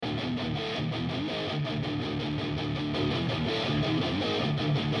I've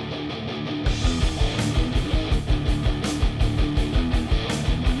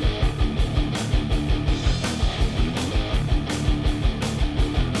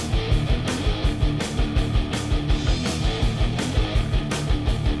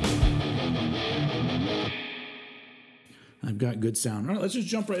got good sound. All right, let's just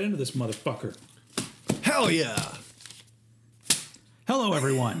jump right into this motherfucker. Hell yeah. Hello,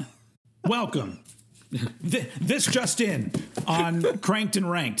 everyone. Welcome. This just in on Cranked and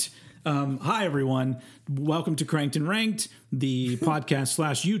Ranked. Hi, everyone. Welcome to Cranked and Ranked, the podcast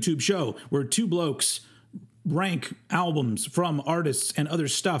 / YouTube show where two blokes rank albums from artists and other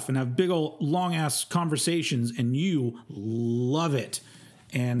stuff and have big old long ass conversations, and you love it.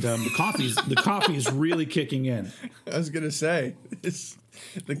 And the coffee is really kicking in. I was gonna say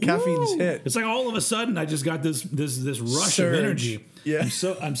the caffeine's hit. It's like all of a sudden I just got this rush Surge. of energy. Yeah,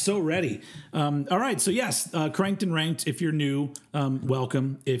 I'm so ready. All right, so yes, Cranked and Ranked. If you're new,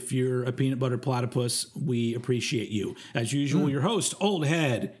 welcome. If you're a peanut butter platypus, we appreciate you. As usual, your host, Old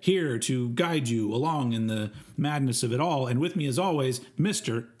Head, here to guide you along in the madness of it all. And with me, as always,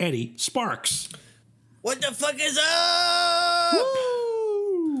 Mr. Eddie Sparks. What the fuck is up?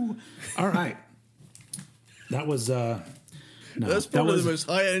 Woo! All right, that was That's probably the most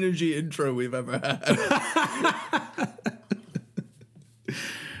high energy intro we've ever had.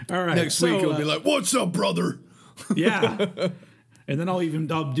 All right. Next week it'll be like, "What's up, brother?" Yeah. And then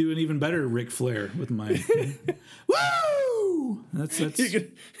I'll do an even better Ric Flair with my woo. That's You're gonna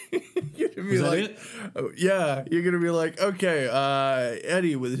be like, it? Oh, yeah, you're gonna be like, okay,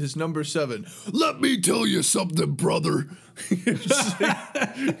 Eddie with his number 7. Let me tell you something, brother.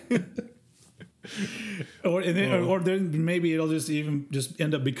 Or then maybe it'll just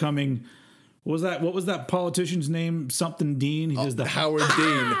end up becoming what was that politician's name? Something Dean. He does the Howard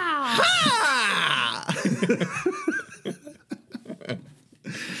Dean.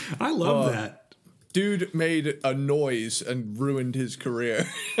 I love that. Dude made a noise and ruined his career.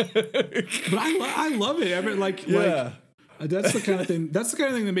 But I love it. That's the kind of thing. That's the kind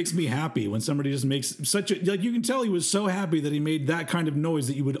of thing that makes me happy when somebody just makes such a you can tell he was so happy that he made that kind of noise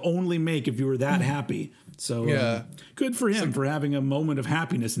that you would only make if you were that happy. So good for him for having a moment of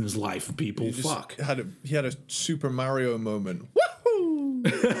happiness in his life. People, He had a Super Mario moment.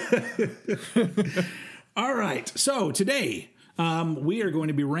 Woohoo! All right. So today we are going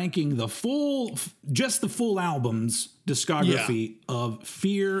to be ranking the full albums discography of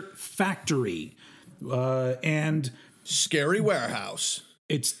Fear Factory and Scary Warehouse.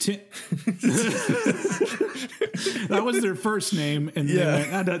 It's that was their first name, and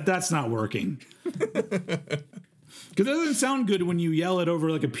that's not working. Because it doesn't sound good when you yell it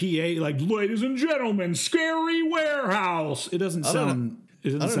over like a PA, like "Ladies and gentlemen, Scary Warehouse." It doesn't sound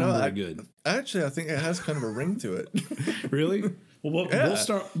very good. Actually, I think it has kind of a ring to it. Really? Well, we'll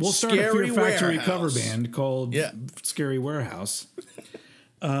start Scary a Fear Factory Warehouse. cover band called Scary Warehouse.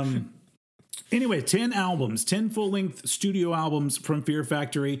 Anyway, 10 full-length studio albums from Fear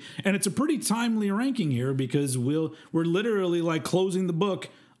Factory, and it's a pretty timely ranking here because we're literally like closing the book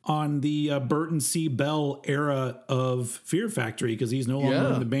on the Burton C. Bell era of Fear Factory because he's no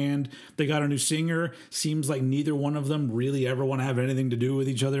longer in the band. They got a new singer. Seems like neither one of them really ever want to have anything to do with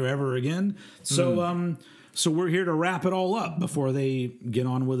each other ever again. So, so we're here to wrap it all up before they get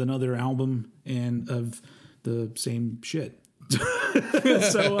on with another album and of the same shit.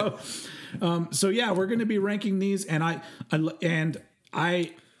 So yeah, we're going to be ranking these, and I'll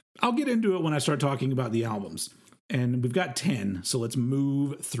get into it when I start talking about the albums. And we've got 10, so let's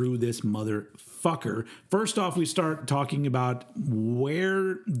move through this motherfucker. First off, we start talking about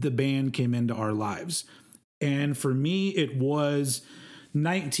where the band came into our lives. And for me, it was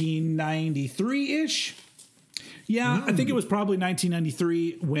 1993-ish. Yeah, I think it was probably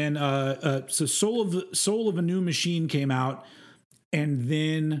 1993 when Soul of a New Machine came out, and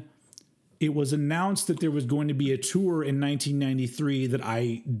then it was announced that there was going to be a tour in 1993 that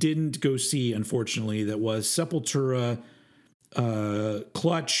I didn't go see, unfortunately, that was Sepultura,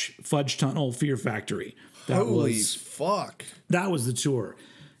 Clutch, Fudge Tunnel, Fear Factory. Holy fuck. That was the tour.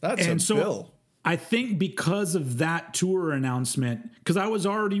 That's a bill. I think because of that tour announcement, because I was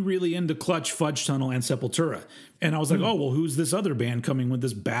already really into Clutch, Fudge Tunnel, and Sepultura. And I was like, oh, well, who's this other band coming with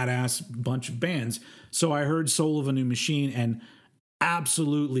this badass bunch of bands? So I heard Soul of a New Machine and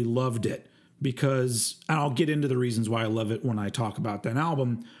absolutely loved it. Because, and I'll get into the reasons why I love it when I talk about that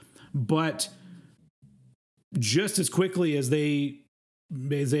album, but just as quickly as they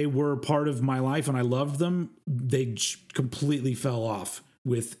were part of my life and I loved them, they completely fell off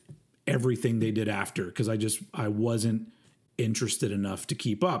with everything they did after because I wasn't interested enough to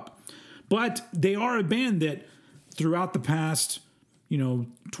keep up. But they are a band that throughout the past,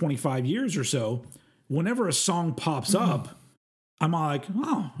 25 years or so, whenever a song pops up, I'm like,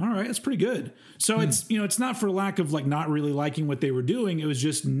 oh, all right, that's pretty good. So it's not for lack of like not really liking what they were doing. It was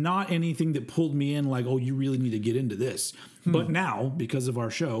just not anything that pulled me in like, oh, you really need to get into this. But now, because of our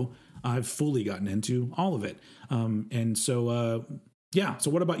show, I've fully gotten into all of it. So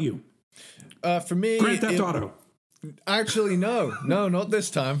what about you? For me, Grand Theft Auto. Actually, no, not this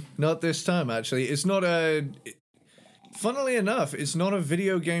time. Not this time, actually. It's not funnily enough, it's not a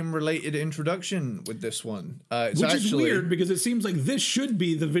video game related introduction with this one. It's Which actually, is weird because it seems like this should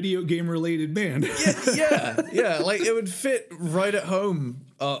be the video game related band. yeah. Like it would fit right at home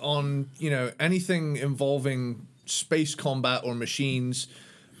on, anything involving space combat or machines.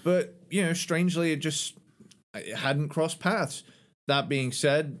 But, strangely, it hadn't crossed paths. That being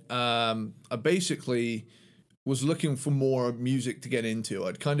said, I basically was looking for more music to get into.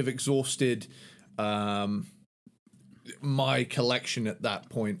 I'd kind of exhausted my collection at that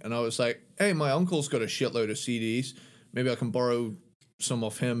point, and I was like, hey, my uncle's got a shitload of CDs. Maybe I can borrow some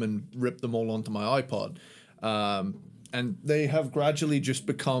off him and rip them all onto my iPod. And they have gradually just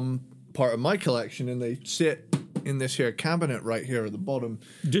become part of my collection, and they sit in this here cabinet right here at the bottom.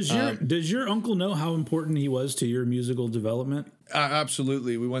 Does your uncle know how important he was to your musical development?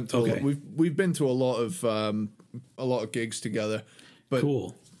 Absolutely. We went to we've been to a lot of gigs together. But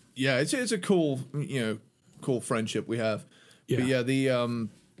cool. Yeah, it's a cool cool friendship we have. Yeah. But yeah, the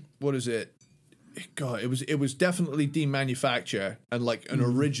what is it? God, it was definitely demanufacture and like an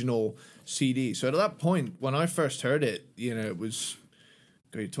original CD. So at that point, when I first heard it, it was,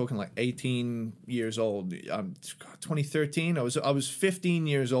 you're talking like 18 years old. 2013. I was 15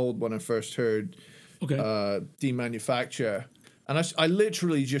 years old when I first heard demanufacture. And I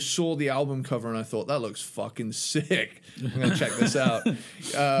literally just saw the album cover and I thought, that looks fucking sick. I'm going to check this out.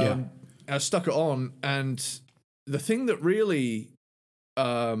 I stuck it on, and the thing that really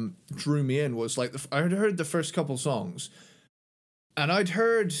drew me in was like, I had heard the first couple songs, and I'd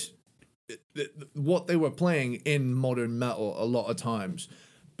heard what they were playing in modern metal a lot of times.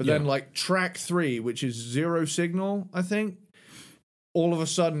 But then like track 3, which is Zero Signal, I think, all of a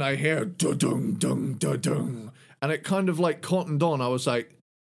sudden I hear da-dung, dung, da-dung. And it kind of like cottoned on. I was like,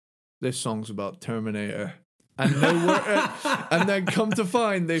 this song's about Terminator. And and then come to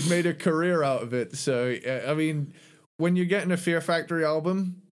find they've made a career out of it. So, I mean, when you're getting a Fear Factory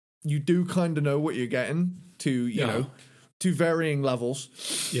album, you do kind of know what you're getting to varying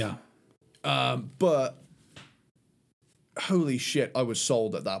levels. Yeah. But holy shit, I was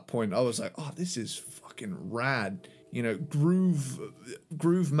sold at that point. I was like, oh, this is fucking rad.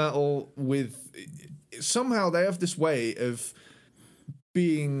 Groove metal with... Somehow they have this way of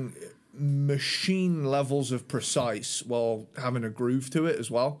being machine levels of precise while having a groove to it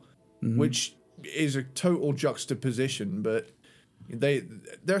as well, which is a total juxtaposition, but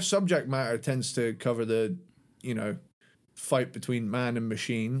their subject matter tends to cover the, fight between man and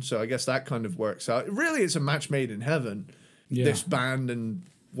machine. So I guess that kind of works out. Really, it's a match made in heaven, this band and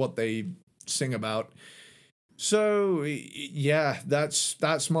what they sing about. So, yeah,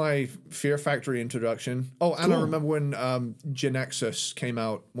 that's my Fear Factory introduction. Oh, and cool. I remember when Genexus came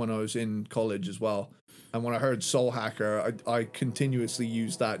out when I was in college as well. And when I heard Soul Hacker, I continuously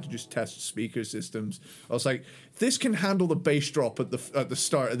used that to just test speaker systems. I was like, if this can handle the bass drop at the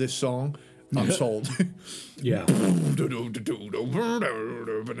start of this song, I'm sold. Yeah.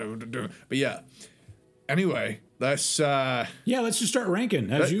 But yeah. Anyway, let's just start ranking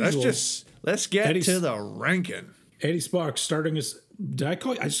as usual. Let's get to the ranking. Eddie Sparks starting as... Did I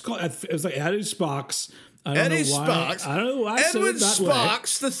call it? I just call it... It was like Eddie Sparks. Eddie Sparks. I don't know why I said it that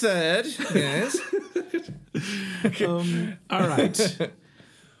Sparks the third. Yes. All right.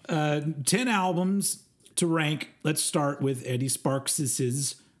 10 albums to rank. Let's start with Eddie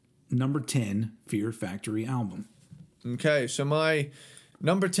Sparks' number 10 Fear Factory album. Okay, so my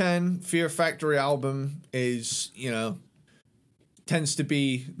number 10 Fear Factory album is, tends to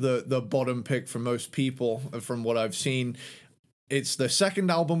be the bottom pick for most people from what I've seen. It's the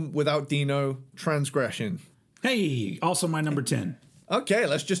second album without Dino, Transgression. Hey, also my number 10. Okay,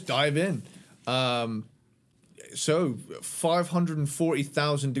 let's just dive in. So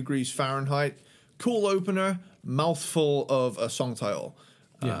 540,000 degrees Fahrenheit, cool opener, mouthful of a song title.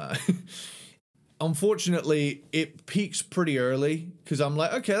 Yeah. Unfortunately, it peaks pretty early because I'm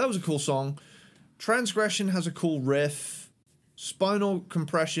like, okay, that was a cool song. Transgression has a cool riff. Spinal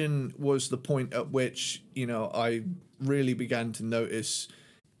Compression was the point at which, I really began to notice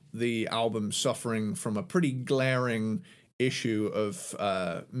the album suffering from a pretty glaring issue of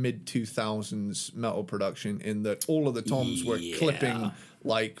mid-2000s metal production in that all of the toms were clipping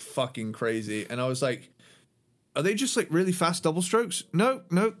like fucking crazy. And I was like, are they just like really fast double strokes? No,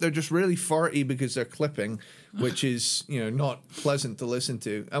 they're just really farty because they're clipping, which is, not pleasant to listen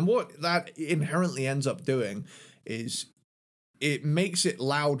to. And what that inherently ends up doing is it makes it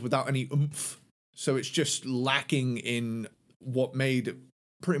loud without any oomph. So it's just lacking in what made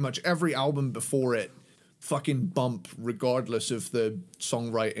pretty much every album before it fucking bump, regardless of the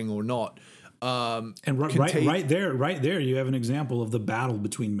songwriting or not. And right there, you have an example of the battle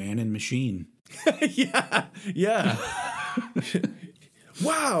between man and machine. yeah.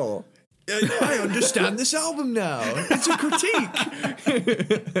 Wow. I understand this album now. It's a critique.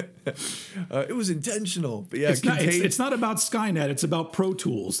 It was intentional, but yeah, it's not about Skynet. It's about Pro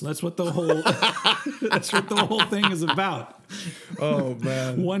Tools. That's what the whole thing is about. Oh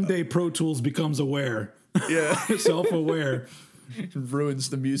man! One day Pro Tools becomes aware. Yeah, self-aware. It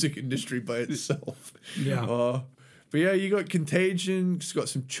ruins the music industry by itself. Yeah. But yeah, you got Contagion. It's got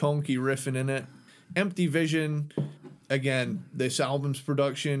some chonky riffing in it. Empty Vision. Again, this album's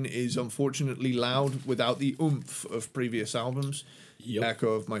production is unfortunately loud without the oomph of previous albums. Yep.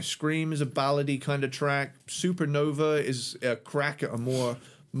 Echo of My Scream is a ballady kind of track. Supernova is a crack at a more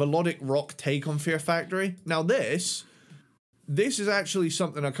melodic rock take on Fear Factory. Now this is actually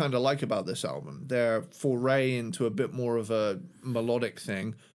something I kind of like about this album. Their foray into a bit more of a melodic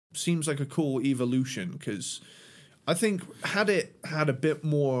thing seems like a cool evolution, because I think had it had a bit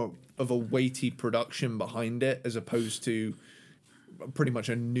more of a weighty production behind it, as opposed to pretty much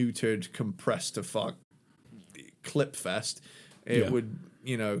a neutered, compressed to fuck clip fest, it would,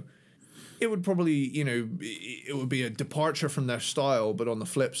 it would probably, it would be a departure from their style, but on the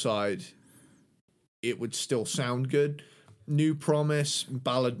flip side, it would still sound good. New Promise,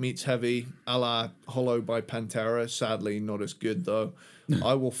 ballad meets heavy, a la Hollow by Pantera. Sadly, not as good though.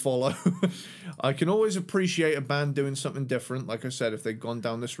 I will follow. I can always appreciate a band doing something different. Like I said, if they'd gone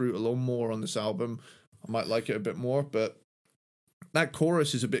down this route a little more on this album, I might like it a bit more. But that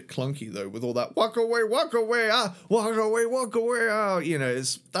chorus is a bit clunky though, with all that walk away, ah, walk away, ah.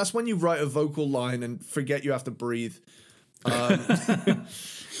 That's when you write a vocal line and forget you have to breathe.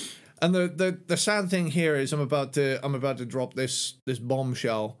 And the sad thing here is I'm about to drop this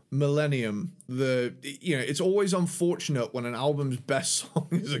bombshell. Millennium. It's always unfortunate when an album's best song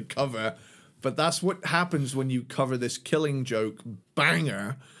is a cover, but that's what happens when you cover this Killing Joke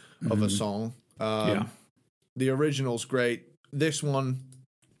banger of a song. The original's great. This one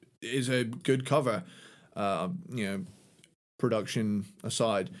is a good cover. Production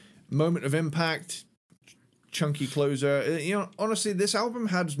aside. Moment of Impact. Chunky closer. Honestly, this album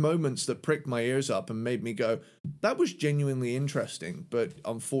had moments that pricked my ears up and made me go, that was genuinely interesting. But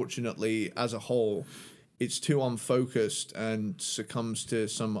unfortunately, as a whole, it's too unfocused and succumbs to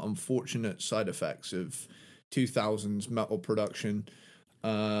some unfortunate side effects of 2000s metal production.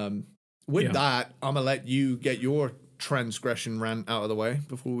 With that, I'm going to let you get your transgression rant out of the way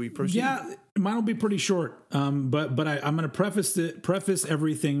before we proceed. Yeah, mine will be pretty short. But I'm going to preface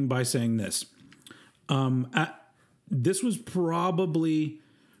everything by saying this. This was probably,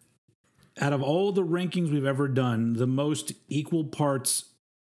 out of all the rankings we've ever done, the most equal parts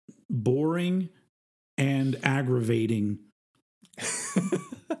boring and aggravating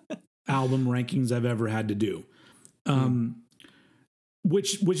album rankings I've ever had to do.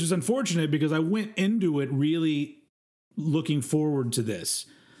 Which is unfortunate, because I went into it really looking forward to this,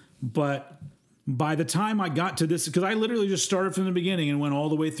 but by the time I got to this, because I literally just started from the beginning and went all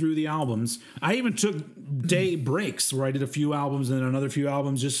the way through the albums. I even took day breaks where I did a few albums and then another few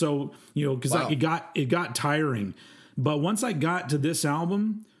albums, just so, because it got tiring. But once I got to this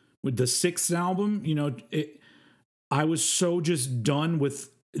album, with the sixth album, I was so just done with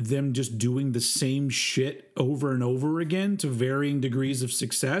them just doing the same shit over and over again to varying degrees of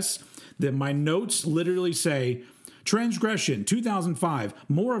success, that my notes literally say, Transgression, 2005,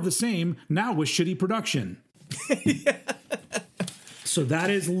 more of the same, now with shitty production. So that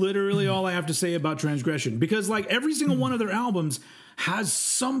is literally all I have to say about Transgression, because like every single one of their albums has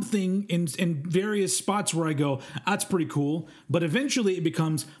something in various spots where I go, that's pretty cool. But eventually it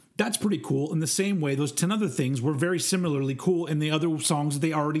becomes, that's pretty cool. In the same way, those 10 other things were very similarly cool in the other songs that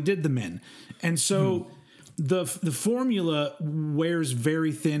they already did them in. And so the formula wears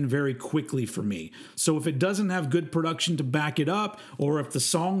very thin very quickly for me. So if it doesn't have good production to back it up, or if the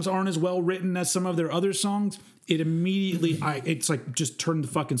songs aren't as well written as some of their other songs, it immediately, it's like just turn the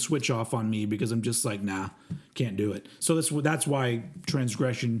fucking switch off on me, because I'm just like, nah, can't do it. So that's why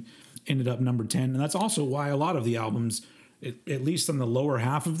Transgression ended up number 10. And that's also why a lot of the albums, at least on the lower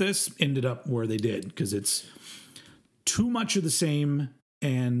half of this, ended up where they did, because it's too much of the same,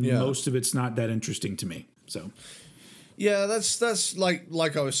 and most of it's not that interesting to me. So, Yeah, that's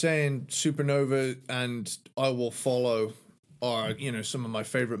like I was saying, Supernova and I Will Follow are, some of my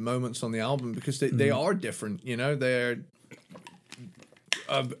favorite moments on the album because they are different, they're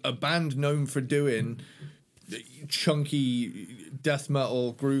a band known for doing chunky death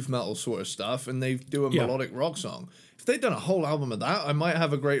metal, groove metal sort of stuff, and they do a melodic rock song. If they'd done a whole album of that, I might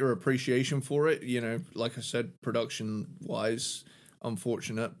have a greater appreciation for it. Like I said, production wise,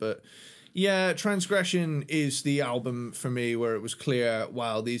 unfortunate, but yeah, Transgression is the album for me where it was clear,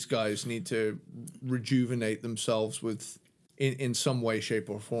 wow, these guys need to rejuvenate themselves in some way, shape,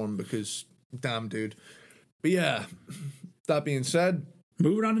 or form because damn, dude. But yeah, that being said,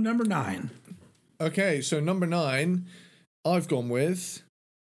 moving on to number 9. Okay, so number 9, I've gone with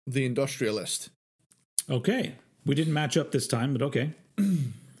The Industrialist. Okay. We didn't match up this time, but okay.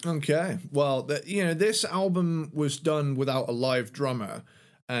 Okay. Well, this album was done without a live drummer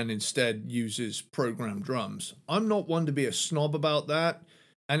and instead uses programmed drums. I'm not one to be a snob about that.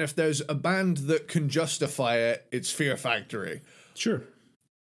 And if there's a band that can justify it, it's Fear Factory. Sure.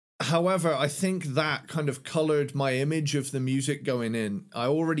 However, I think that kind of colored my image of the music going in. I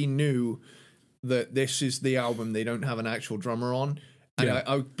already knew that this is the album they don't have an actual drummer on. And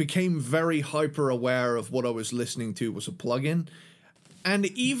I became very hyper aware of what I was listening to was a plugin. And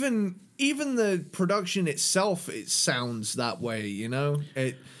even the production itself, it sounds that way,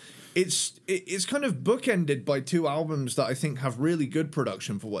 It's kind of bookended by 2 albums that I think have really good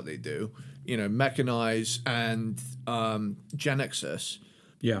production for what they do. Mechanize and Genexus.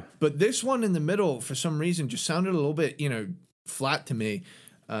 Yeah. But this one in the middle, for some reason, just sounded a little bit, flat to me.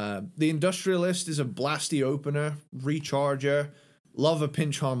 The Industrialist is a blasty opener, recharger, love a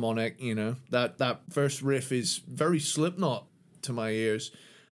pinch harmonic, that first riff is very Slipknot to my ears.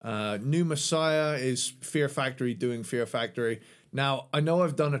 New Messiah is Fear Factory doing Fear Factory. Now, I know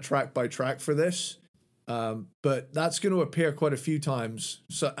I've done a track by track for this, but that's going to appear quite a few times,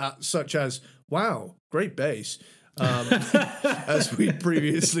 such as, wow, great bass, as we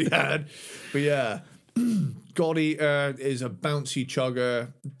previously had. But yeah, God Eater is a bouncy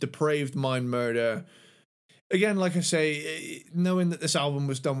chugger, Depraved Mind Murder. Again, like I say, knowing that this album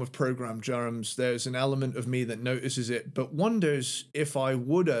was done with programmed drums, there's an element of me that notices it, but wonders if I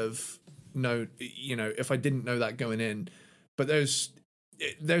would have if I didn't know that going in. But there's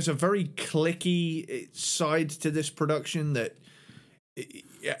a very clicky side to this production that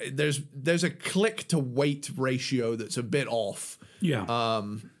there's a click to weight ratio that's a bit off. Yeah.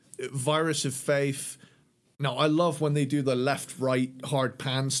 Virus of Faith. Now, I love when they do the left-right hard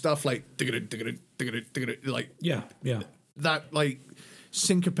pan stuff, like like yeah. that, like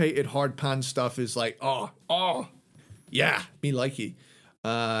syncopated hard pan stuff is like yeah, me likey.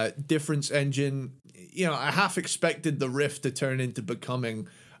 Difference Engine. I half expected the riff to turn into Becoming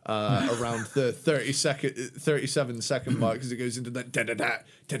around the 37-second mark because it goes into that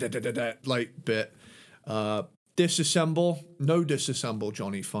da-da-da like bit. Disassemble, no disassemble,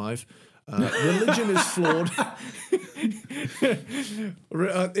 Johnny 5. Religion is flawed.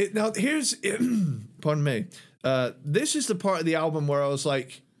 Now here's, pardon me. This is the part of the album where I was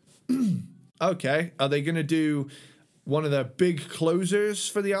like, okay, are they going to do one of the big closers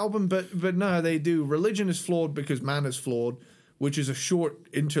for the album? But no, they do Religion is Flawed because Man is Flawed, which is a short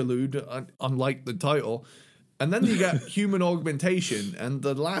interlude, unlike the title. And then you get Human Augmentation, and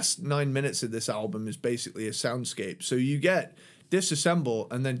the last 9 minutes of this album is basically a soundscape. So you get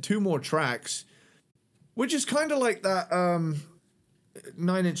Disassemble, and then 2 more tracks, which is kind of like that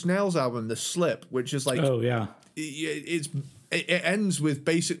 9 Inch Nails album, The Slip, which is like, oh yeah, it ends with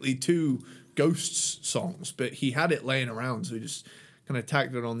basically 2 Ghosts songs, but he had it laying around, so he just kind of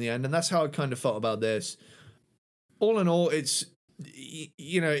tacked it on the end, and that's how I kind of felt about this. All in all, it's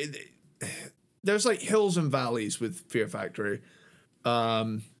there's like hills and valleys with Fear Factory.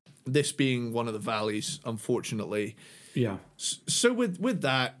 This being one of the valleys, unfortunately. Yeah. So with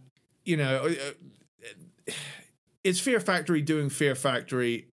that, it's Fear Factory doing Fear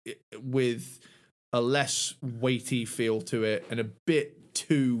Factory with a less weighty feel to it and a bit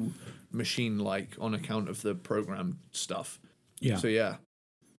too machine-like on account of the program stuff. Yeah. So yeah.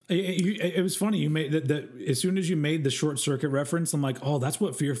 It was funny. You made that as soon as you made the Short Circuit reference, I'm like, oh, that's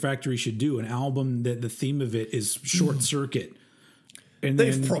what Fear Factory should do. An album that the theme of it is Short Circuit. And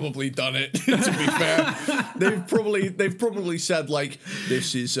they've probably done it. To be fair, they've probably said like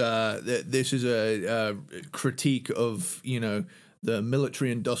this is a critique of the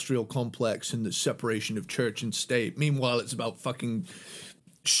military industrial complex and the separation of church and state. Meanwhile, it's about fucking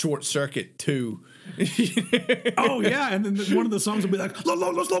Short Circuit 2. Oh yeah, and then one of the songs will be like,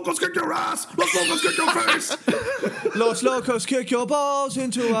 "Los locos kick your ass, los locos kick your face, Los locos kick your balls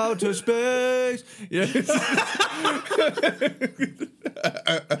into outer space." Yes.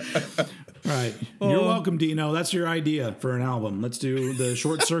 Right. You're welcome, Dino. That's your idea for an album. Let's do the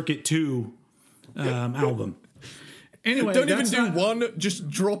Short Circuit 2 album. Anyway, Don't even do one. Just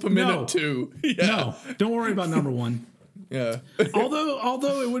drop them in at 2. Yeah. No, don't worry about number 1. Yeah.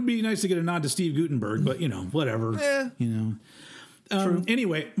 although it would be nice to get a nod to Steve Guttenberg, but whatever. Yeah.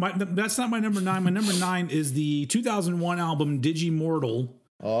 Anyway, that's not my number 9. My number 9 is the 2001 album Digimortal.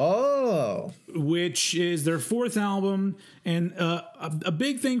 Oh. Which is their 4th album, and a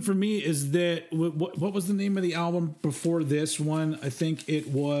big thing for me is that what was the name of the album before this one? I think it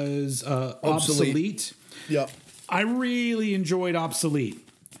was Obsolete. Yeah. I really enjoyed Obsolete,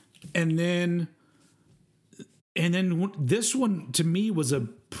 and then this one to me was a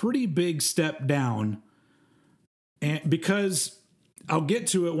pretty big step down, and because I'll get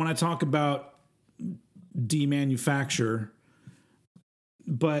to it when I talk about Demanufacture,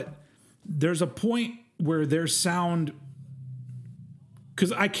 but there's a point where their sound,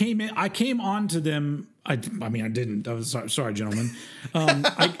 because I came onto them. I didn't. I was sorry, gentlemen.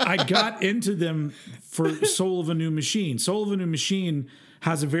 I got into them for Soul of a New Machine. Soul of a New Machine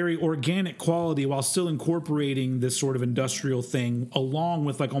has a very organic quality while still incorporating this sort of industrial thing along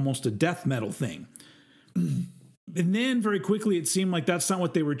with like almost a death metal thing. And then very quickly it seemed like that's not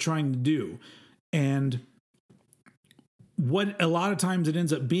what they were trying to do. And what a lot of times it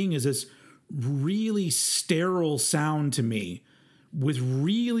ends up being is this really sterile sound to me with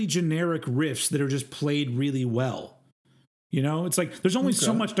really generic riffs that are just played really well. It's like there's only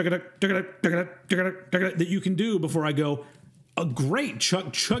so much that you can do before I go, great,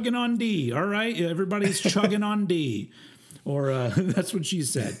 chugging on D. All right, everybody's chugging on D. Or that's what she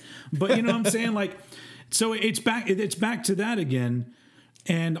said. But you know what I'm saying? Like, so it's back to that again.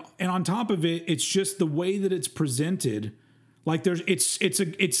 And on top of it, it's just the way that it's presented. Like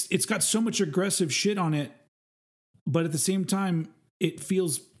it's got so much aggressive shit on it, but at the same time, it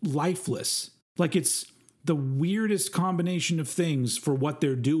feels lifeless. Like it's the weirdest combination of things for what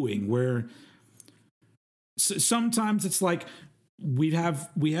they're doing, where sometimes it's like we have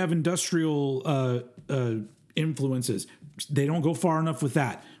industrial influences. They don't go far enough with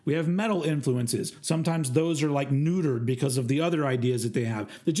that. We have metal influences. Sometimes those are like neutered because of the other ideas that they have.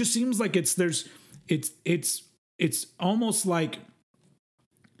 It just seems like it's almost like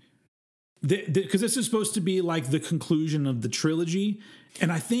because this is supposed to be like the conclusion of the trilogy,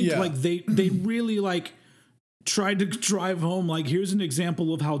 and I think like they really like tried to drive home like, here's an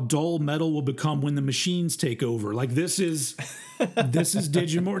example of how dull metal will become when the machines take over. Like this is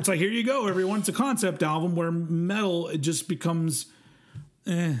Digimortal. It's like, here you go, everyone. It's a concept album where metal it just becomes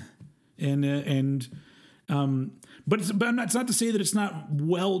but it's not to say that it's not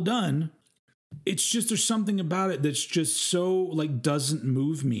well done. It's just there's something about it that's just so like doesn't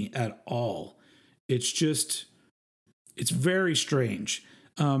move me at all. It's very strange.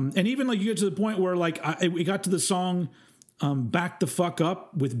 And even like you get to the point where like we got to the song Back the Fuck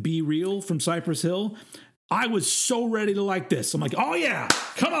Up with Be Real from Cypress Hill. I was so ready to like this. I'm like, oh yeah,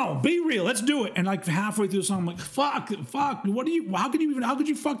 come on, be real, let's do it. And like halfway through the song, I'm like, fuck, how could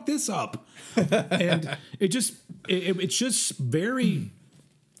you fuck this up? And it's just very,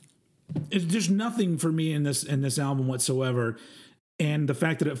 there's nothing for me in this album whatsoever. And the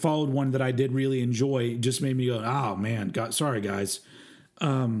fact that it followed one that I did really enjoy just made me go, oh man, sorry guys.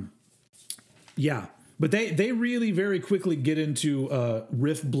 Yeah, but they really very quickly get into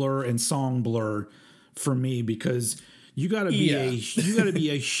riff blur and song blur for me, because you got to be a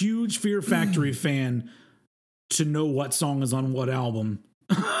huge Fear Factory fan to know what song is on what album.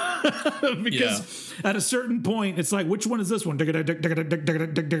 Because at a certain point it's like, which one is this one? I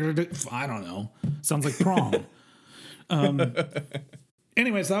don't know. Sounds like Prom.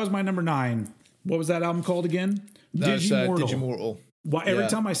 Anyways, that was my number 9. What was that album called again? That's Digimortal. Well, every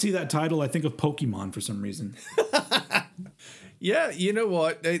time I see that title, I think of Pokemon for some reason. Yeah, you know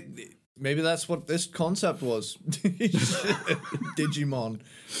what? Maybe that's what this concept was. Digimon.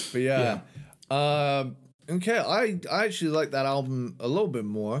 But yeah. Okay, I actually like that album a little bit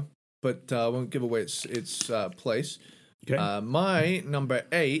more, but I won't give away its place. Okay. My number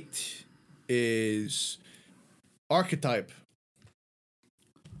 8 is Archetype.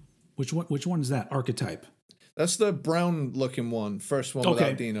 Which one is that? Archetype. That's the brown looking one, first one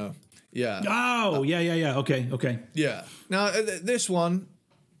without Dino. Yeah. Oh, yeah. Okay. Yeah. Now, this one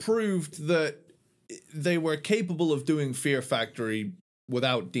proved that they were capable of doing Fear Factory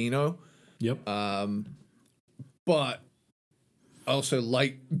without Dino. Yep. But also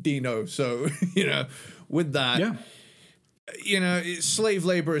like Dino. So, you know, with that, Yeah. you know, slave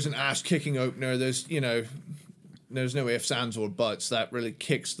labor is an ass kicking opener. There's, you know, there's no ifs, ands, or buts. That really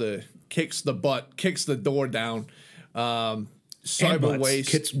kicks the door down. Cyber Waste.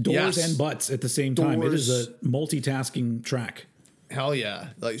 Kicks doors and butts at the same time. It is a multitasking track. Hell yeah.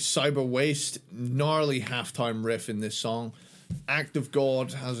 Like Cyber Waste, gnarly halftime riff in this song. Act of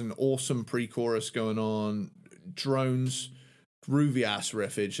God has an awesome pre-chorus going on. Drones, groovy ass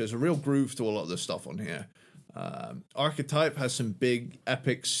riffage. There's a real groove to a lot of the stuff on here. Archetype has some big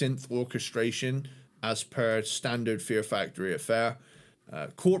epic synth orchestration as per standard Fear Factory affair.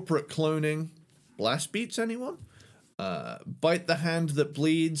 Corporate cloning. Blast beats, anyone? Bite the Hand That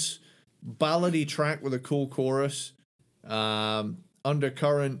Bleeds. Ballady track with a cool chorus.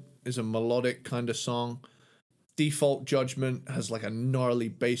 Undercurrent is a melodic kind of song. Default Judgment has like a gnarly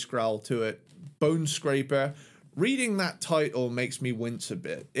bass growl to it. Bone Scraper. Reading that title makes me wince a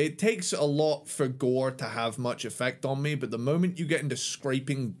bit. It takes a lot for gore to have much effect on me, but the moment you get into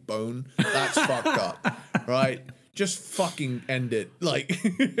scraping bone, that's fucked up, right? Just fucking end it. Like,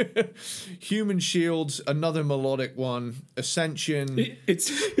 Human Shields, another melodic one. Ascension. It's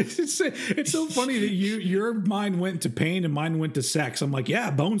so funny that your mind went to pain and mine went to sex. I'm like,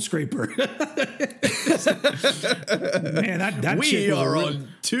 yeah, Bone Scraper. Man, that we chick are on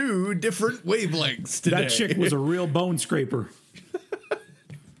two different wavelengths today. That chick was a real bone scraper.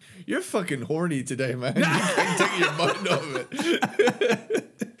 You're fucking horny today, man. You can't take your mind off it.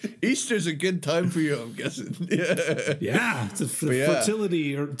 Easter's a good time for you, I'm guessing. Yeah, it's a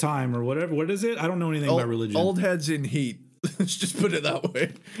fertility time or whatever. What is it? I don't know anything about religion. Old heads in heat. Let's just put it that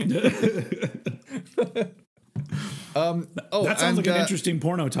way. That sounds like an interesting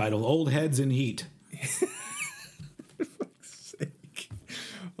porno title. Old Heads in Heat. For fuck's sake.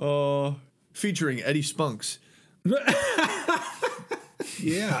 Featuring Eddie Spunks.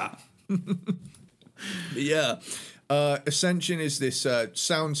 Yeah. Yeah. Ascension is this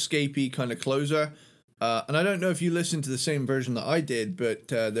soundscapey kind of closer. And I don't know if you listened to the same version that I did, but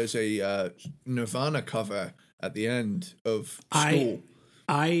there's a Nirvana cover at the end of School.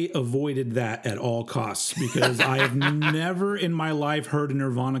 I avoided that at all costs because I have never in my life heard a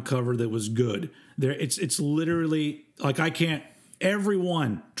Nirvana cover that was good. It's literally like I can't.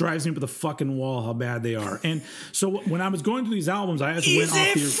 Everyone drives me up the fucking wall how bad they are. And so when I was going through these albums, I just went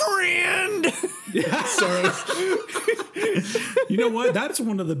off friend. Yeah. Sorry. You know what? That's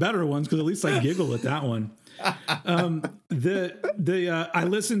one of the better ones because at least I giggle at that one. I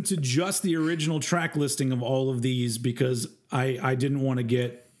listened to just the original track listing of all of these because I didn't want to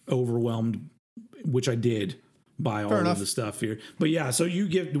get overwhelmed, which I did by all of the stuff here. But yeah, so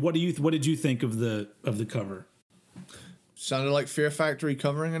what did you think of the cover? Sounded like Fear Factory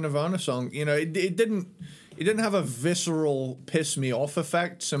covering a Nirvana song. You know, it didn't have a visceral piss me off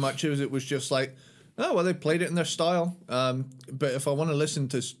effect so much as it was just like, oh well, they played it in their style. But if I want to listen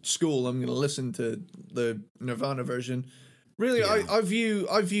to School, I'm going to listen to the Nirvana version. Really, yeah. I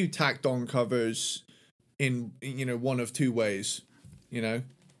view tacked on covers in one of two ways. You know,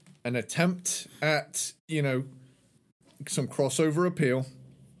 an attempt at some crossover appeal.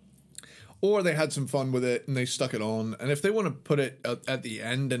 Or they had some fun with it and they stuck it on. And if they want to put it at the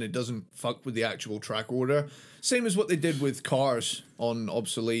end and it doesn't fuck with the actual track order, same as what they did with Cars on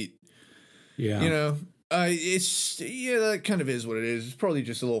Obsolete. Yeah. You know, that kind of is what it is. It's probably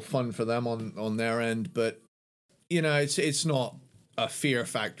just a little fun for them on their end. But, you know, it's not a Fear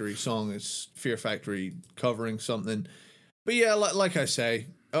Factory song. It's Fear Factory covering something. But yeah, like I say,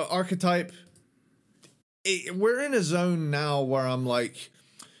 Archetype, we're in a zone now where I'm like,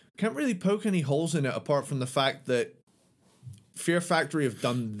 can't really poke any holes in it apart from the fact that Fear Factory have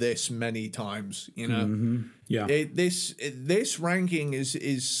done this many times, you know. Mm-hmm. Yeah. This ranking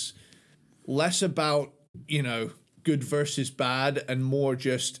is less about, good versus bad and more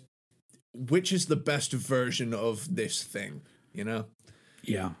just which is the best version of this thing, you know.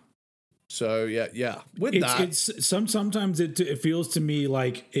 Yeah. So yeah. Sometimes it feels to me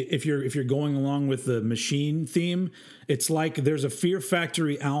like if you're going along with the Machine theme, it's like there's a Fear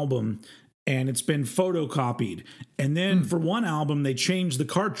Factory album and it's been photocopied, and then for one album they change the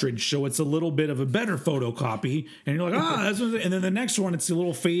cartridge so it's a little bit of a better photocopy, and you're like, that's what and then the next one it's a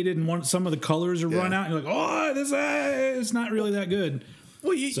little faded and some of the colors are run out. And you're like, this it's not really that good.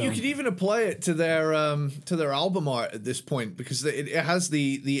 Well, you could even apply it to their album art at this point because it has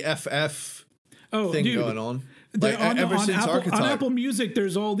the FF thing going on. Like, ever since Archetype. On Apple Music,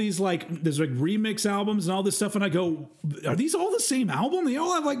 there's all these there's remix albums and all this stuff, and I go, are these all the same album? They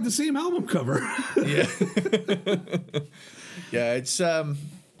all have like the same album cover. Yeah, yeah.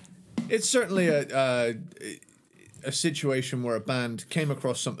 It's certainly a situation where a band came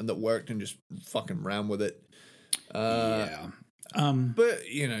across something that worked and just fucking ran with it. Yeah. But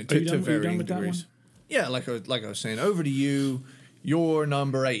you know, to varying degrees. Yeah, like I was saying, over to you. Your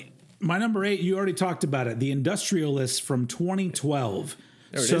number 8. My number 8, you already talked about it. The Industrialist from 2012.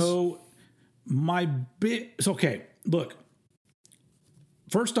 There it so my bit. Okay, look.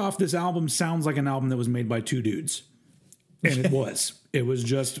 First off, this album sounds like an album that was made by 2 dudes, and it was. It was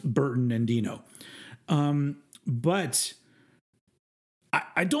just Burton and Dino. But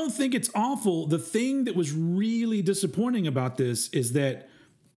I don't think it's awful. The thing that was really disappointing about this is that,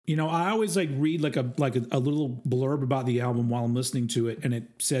 you know, I always read a little blurb about the album while I'm listening to it, and it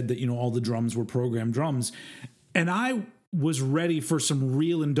said that, you know, all the drums were programmed drums, and I was ready for some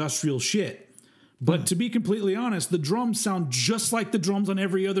real industrial shit. But to be completely honest, the drums sound just like the drums on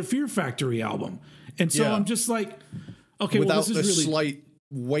every other Fear Factory album, and so I'm just like, okay, without well, this is the really slight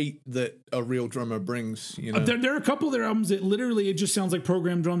weight that a real drummer brings. You know, there are a couple of their albums that literally it just sounds like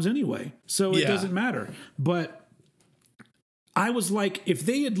programmed drums anyway, so it doesn't matter. But I was like, if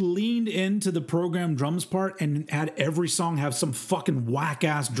they had leaned into the programmed drums part and had every song have some fucking whack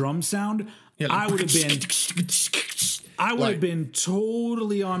ass drum sound, I would have been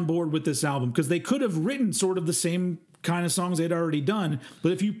totally on board with this album, because they could have written sort of the same kind of songs they'd already done.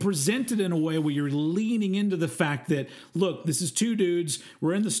 But if you present it in a way where you're leaning into the fact that, look, this is 2 dudes,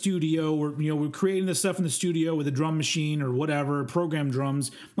 we're in the studio, we're creating this stuff in the studio with a drum machine or whatever, programmed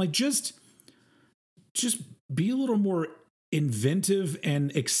drums, like just be a little more inventive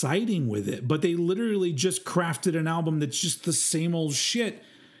and exciting with it. But they literally just crafted an album that's just the same old shit,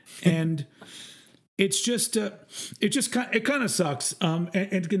 and it's just it kind of sucks. And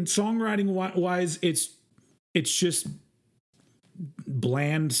songwriting wise, it's just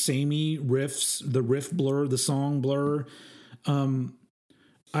bland, samey riffs, the riff blur, the song blur.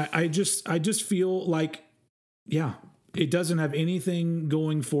 I just feel like, it doesn't have anything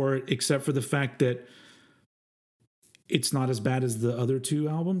going for it except for the fact that it's not as bad as the other 2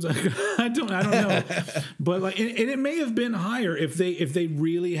 albums. I don't know, but and it may have been higher if they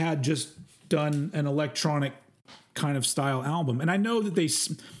really had just done an electronic kind of style album. And I know that they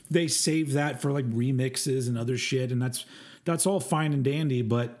save that for remixes and other shit, and that's all fine and dandy.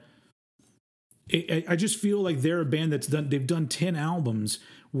 But I just feel like they're a band they've done 10 albums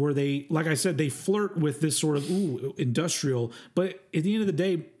where they, like I said, they flirt with this sort of industrial, but at the end of the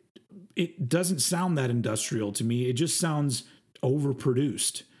day, it doesn't sound that industrial to me. It just sounds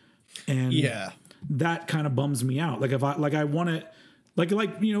overproduced, and that kind of bums me out. Like if I want to,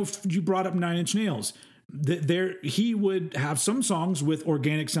 you know, you brought up 9 Inch Nails. He would have some songs with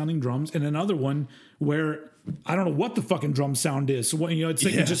organic sounding drums, and another one where I don't know what the fucking drum sound is. So what, you know, it's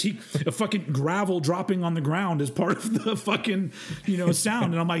like a fucking gravel dropping on the ground as part of the fucking, you know,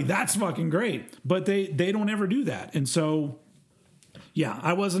 sound, and I'm like, that's fucking great. But they don't ever do that, and so. Yeah,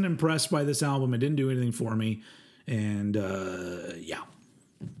 I wasn't impressed by this album. It didn't do anything for me. And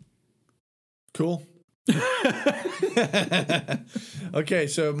Cool. Okay,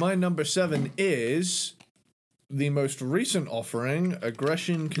 so my number 7 is the most recent offering,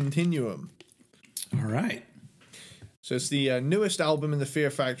 Aggression Continuum. All right. So it's the newest album in the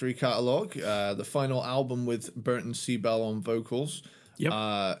Fear Factory catalog, the final album with Burton C. Bell on vocals. Yep.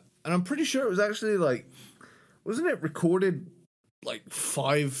 And I'm pretty sure it was actually wasn't it recorded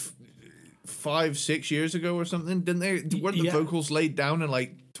 5-6 years ago or something? Didn't they? Weren't the vocals laid down in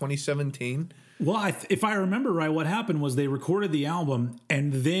 2017? Well, if I remember right, what happened was they recorded the album,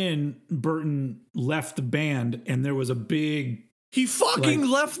 and then Burton left the band, and there was a big. He fucking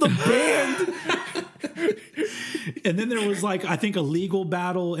left the band. And then there was I think a legal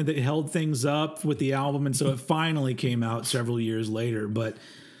battle, and that held things up with the album, and so it finally came out several years later. But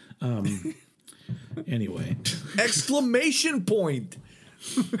anyway, exclamation point.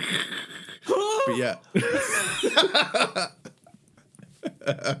 But yeah.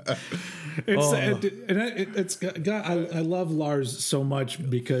 I love Lars so much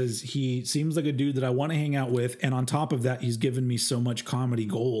because he seems like a dude that I want to hang out with, and on top of that, he's given me so much comedy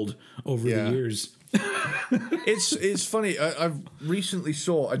gold over the years. It's funny. I recently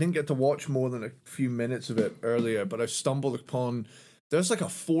saw. I didn't get to watch more than a few minutes of it earlier, but I stumbled upon. There's a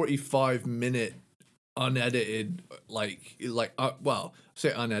 45-minute unedited,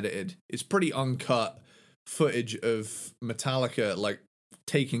 say unedited. It's pretty uncut footage of Metallica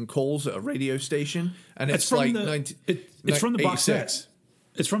taking calls at a radio station, and it's from it's from the box set.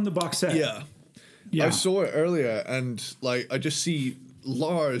 It's from the box set. Yeah. I saw it earlier, and I just see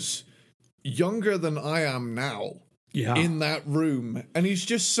Lars younger than I am now. Yeah. In that room, and he's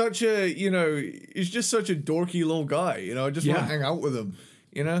just such a dorky little guy. I just want to hang out with him.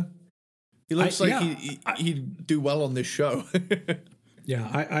 He looks he'd do well on this show. Yeah,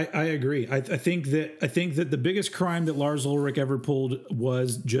 I agree. I think that the biggest crime that Lars Ulrich ever pulled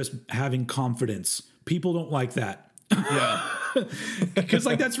was just having confidence. People don't like that. Yeah. Because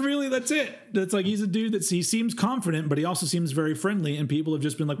that's it. That's like he's a dude he seems confident, but he also seems very friendly, and people have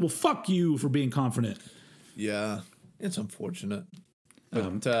just been like, well, fuck you for being confident. Yeah. It's unfortunate.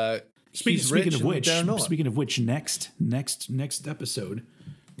 But speaking of which, next episode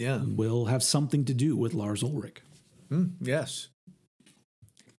will have something to do with Lars Ulrich. Yes.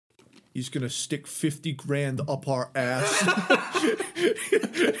 He's going to stick 50 grand up our ass.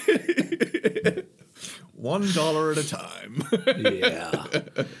 $1 at a time. Yeah.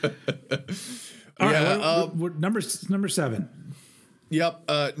 All right. Number 7. Yep.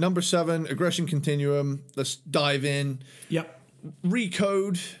 Number 7, Aggression Continuum. Let's dive in. Yep.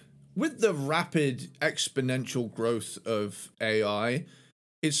 Recode. With the rapid exponential growth of AI,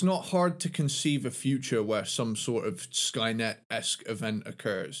 it's not hard to conceive a future where some sort of Skynet-esque event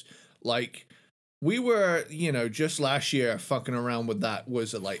occurs. Like, we were, just last year fucking around with that.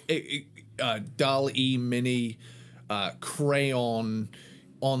 Was it like DALL-E Mini crayon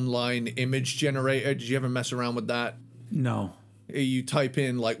online image generator? Did you ever mess around with that? No. You type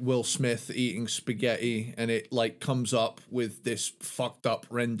in like Will Smith eating spaghetti and it like comes up with this fucked up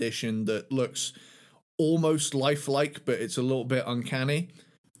rendition that looks almost lifelike, but it's a little bit uncanny.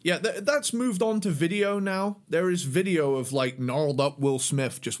 Yeah, that's moved on to video now. There is video of like gnarled up Will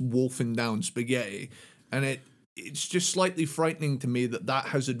Smith just wolfing down spaghetti. And it's just slightly frightening to me that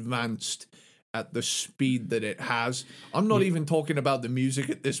has advanced at the speed that it has. I'm not even talking about the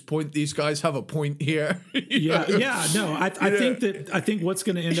music at this point. These guys have a point here. I think what's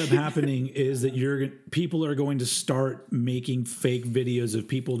going to end up happening is that people are going to start making fake videos of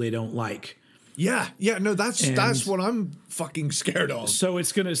people they don't like. That's what I'm fucking scared of. So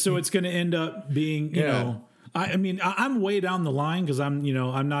it's gonna end up being, you know, I'm way down the line because I'm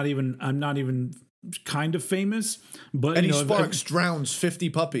not even kind of famous, but Eddie Sparks drowns 50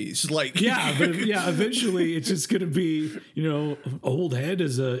 puppies. Like, eventually it's just gonna be, old head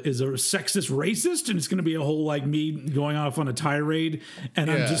is a sexist racist, and it's gonna be a whole like me going off on a tirade,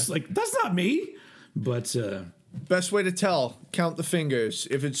 and I'm just like, that's not me. But best way to tell, count the fingers.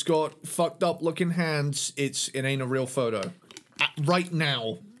 If it's got fucked up looking hands, it ain't a real photo. Right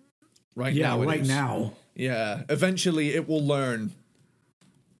now. Right now. Yeah. Eventually it will learn.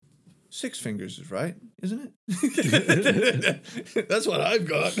 6 fingers is right, isn't it? That's what I've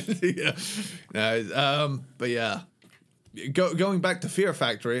got. But yeah. Going back to Fear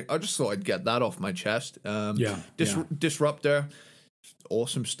Factory, I just thought I'd get that off my chest. Disruptor.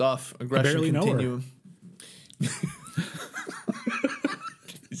 Awesome stuff. Aggression Continuum.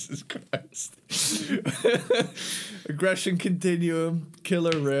 Jesus Christ. Aggression Continuum,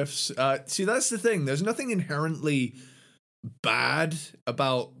 killer riffs. See, that's the thing. There's nothing inherently bad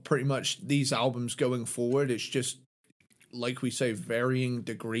about pretty much these albums going forward. It's just, like we say, varying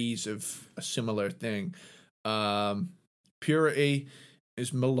degrees of a similar thing. Purity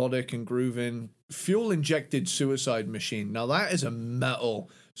is melodic and grooving. Fuel Injected Suicide Machine. Now that is a metal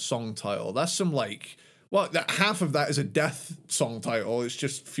song title. That's some like... Well, half of that is a death song title. It's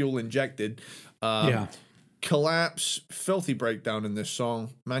just Fuel Injected. Collapse, filthy breakdown in this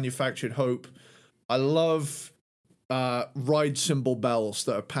song. Manufactured Hope. I love ride cymbal bells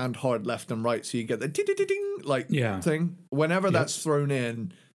that are panned hard left and right, so you get the ding thing. Whenever that's thrown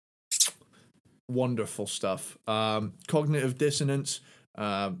in, wonderful stuff. Cognitive Dissonance.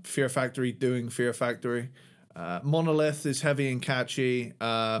 Fear Factory doing Fear Factory. Monolith is heavy and catchy.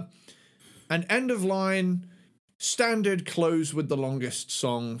 And end of line, standard close with the longest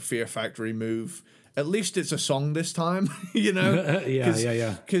song, Fear Factory move. At least it's a song this time,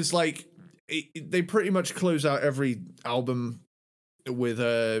 Because they pretty much close out every album with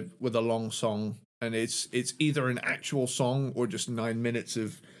a long song, and it's either an actual song or just 9 minutes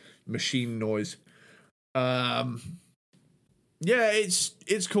of machine noise.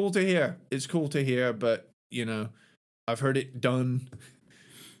 It's cool to hear. It's cool to hear, but I've heard it done.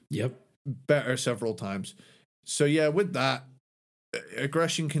 Yep. Better several times. So yeah, with that,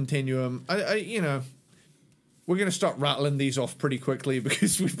 Aggression Continuum, I we're gonna start rattling these off pretty quickly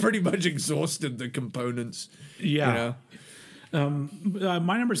because we've pretty much exhausted the components. My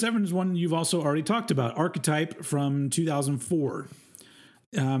number 7 is one you've also already talked about, Archetype from 2004.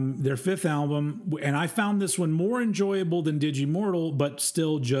 Their 5th album, and I found this one more enjoyable than Digimortal, but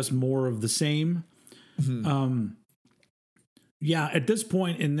still just more of the same. Mm-hmm. At this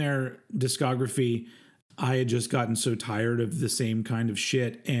point in their discography, I had just gotten so tired of the same kind of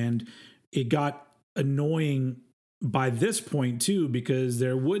shit, and it got annoying by this point too, because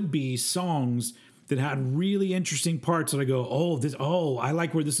there would be songs that had really interesting parts that I go, I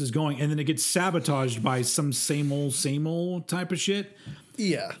like where this is going. And then it gets sabotaged by some same old type of shit.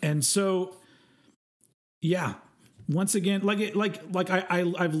 Yeah. And so, yeah, once again,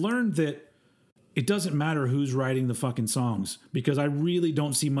 I've learned that it doesn't matter who's writing the fucking songs, because I really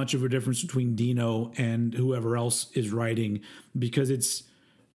don't see much of a difference between Dino and whoever else is writing, because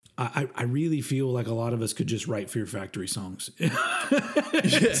I really feel like a lot of us could just write Fear Factory songs.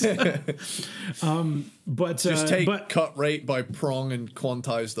 But just Cut Rate by Prong and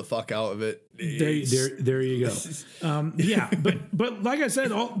quantize the fuck out of it. There you go. Yeah, but like I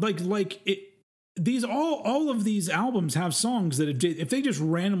said, all of these albums have songs that if they just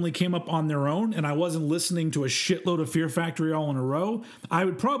randomly came up on their own and I wasn't listening to a shitload of Fear Factory all in a row, I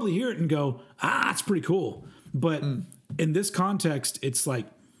would probably hear it and go, it's pretty cool. But in this context, it's like,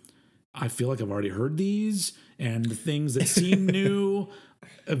 I feel like I've already heard these, and the things that seem new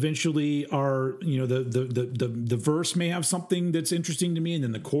eventually are, the verse may have something that's interesting to me, and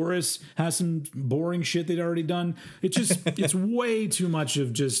then the chorus has some boring shit they'd already done. It's way too much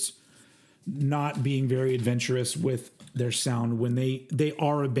of just not being very adventurous with their sound when they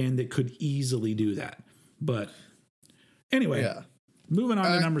are a band that could easily do that. But anyway, moving on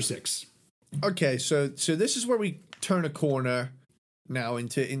to number 6. Okay, so this is where we turn a corner now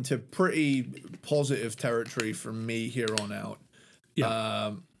into pretty positive territory from me here on out.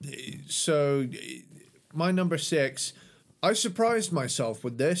 Yeah. So my number 6, I surprised myself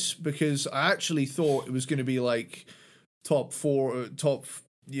with this because I actually thought it was going to be like the 4th or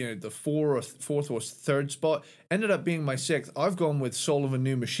 4th or 3rd spot. Ended up being my 6th. I've gone with Soul of a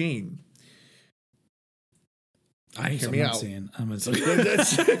New Machine. I saying. I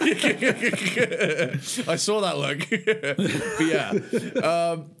saw that look. But yeah,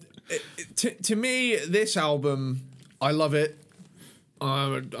 to me, this album, I love it.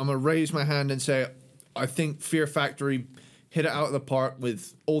 I'm gonna raise my hand and say I think Fear Factory hit it out of the park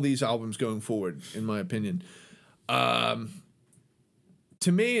with all these albums going forward, in my opinion. To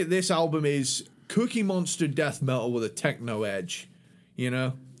me, this album is Cookie Monster death metal with a techno edge,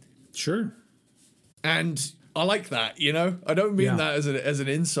 Sure. And I like that, I don't mean that as an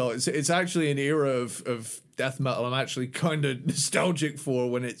insult. It's actually an era of death metal I'm actually kind of nostalgic for,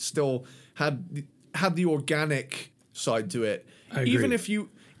 when it still had the organic side to it. I agree.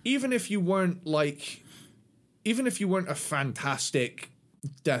 Even if you weren't a fantastic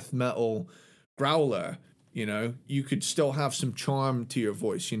death metal growler, you could still have some charm to your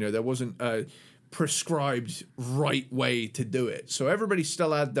voice. There wasn't a prescribed right way to do it. So everybody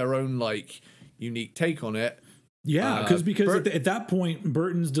still had their own unique take on it. Yeah, because at that point,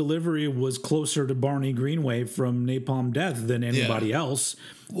 Burton's delivery was closer to Barney Greenway from Napalm Death than anybody else.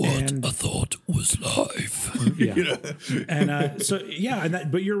 What a thought was life. Yeah,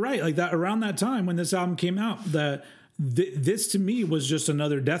 but you're right. Like that, around that time when this album came out, this to me was just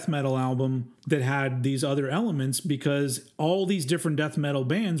another death metal album that had these other elements, because all these different death metal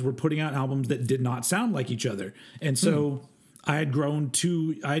bands were putting out albums that did not sound like each other, and so. I've grown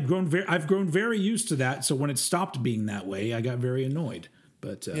very used to that. So when it stopped being that way, I got very annoyed.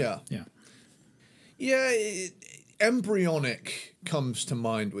 But Embryonic comes to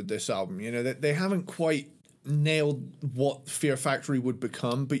mind with this album. They haven't quite nailed what Fear Factory would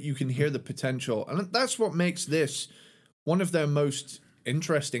become, but you can hear the potential, and that's what makes this one of their most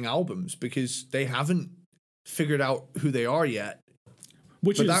interesting albums, because they haven't figured out who they are yet.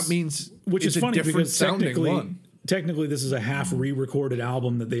 Which is funny, because technically this is a half re-recorded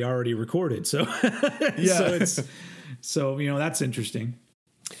album that they already recorded. So so that's interesting.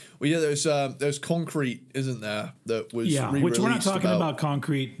 Well, yeah, there's Concrete, isn't there? That was which we're not talking about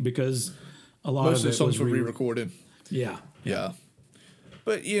Concrete, because a lot most of the songs were re-recorded. Yeah.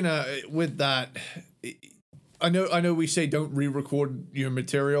 But with that, I know we say don't re-record your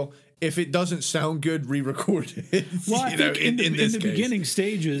material. If it doesn't sound good, re-record it. Well, I think in the beginning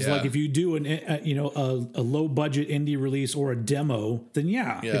stages, like if you do a low budget indie release or a demo, then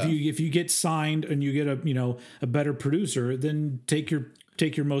if you get signed and you get a better producer, then take your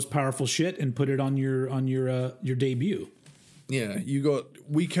most powerful shit and put it on your debut. Yeah, you got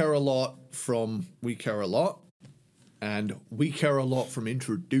We Care a Lot from We Care a Lot, and We Care a Lot from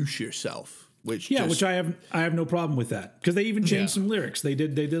Introduce Yourself. Which I have no problem with that, because they even changed some lyrics. They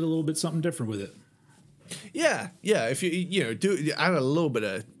did a little bit something different with it. Yeah. If you do add a little bit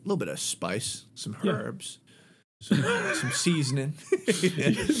of spice, some herbs, some seasoning.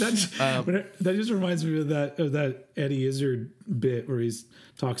 That just reminds me of that Eddie Izzard bit where he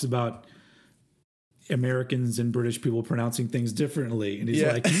talks about Americans and British people pronouncing things differently. And he's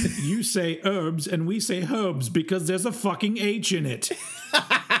like, you say herbs and we say herbs because there's a fucking H in it.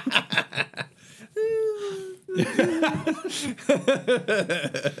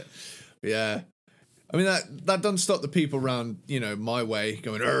 Yeah. I mean, that doesn't stop the people around, my way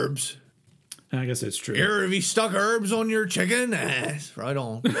going, herbs. I guess that's true. Here, have you stuck herbs on your chicken? Right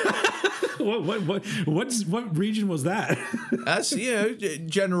on. What region was that? That's,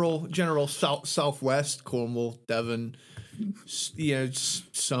 general southwest, Cornwall, Devon,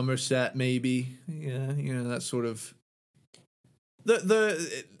 Somerset, maybe. Yeah, that sort of.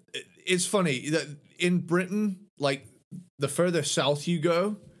 It's funny that in Britain, like, the further south you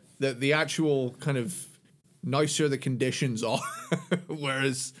go, the actual kind of nicer the conditions are,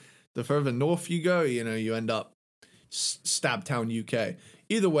 whereas the further north you go, you end up Stabtown, UK.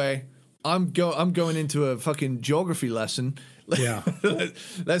 Either way, I'm going into a fucking geography lesson. Yeah.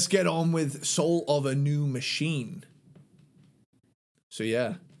 Let's get on with Soul of a New Machine. So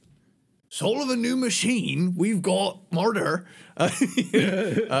yeah. Soul of a New Machine, we've got Murder.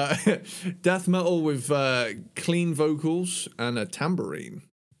 Death metal with clean vocals and a tambourine.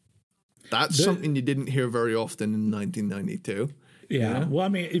 That's something you didn't hear very often in 1992. Yeah. Well, I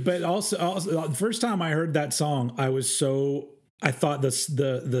mean, but also the first time I heard that song, I thought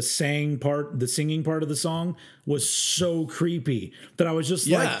the singing part of the song was so creepy that I was just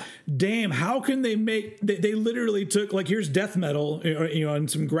like, damn, how can they they literally took, like, here's death metal, and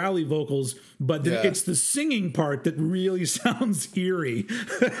some growly vocals, but it's the singing part that really sounds eerie.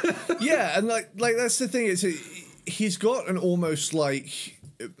 Yeah. And like that's the thing, is he's got an almost like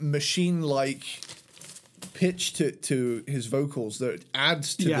machine-like pitch to his vocals that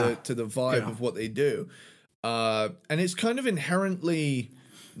adds to the vibe of what they do. And it's kind¬ of inherently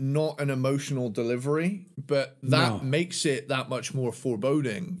not an emotional delivery, but that makes it that much more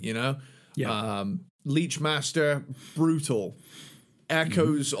foreboding, Yeah. Leechmaster, brutal.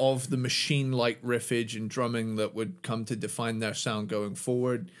 Echoes of the machine-like riffage and drumming that would come to define their sound going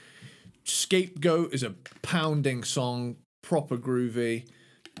forward. Scapegoat is a pounding song, proper groovy.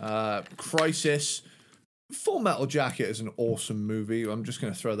 Crisis. Full Metal Jacket is an awesome movie. I'm just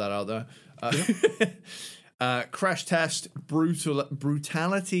going to throw that out there. Crash Test,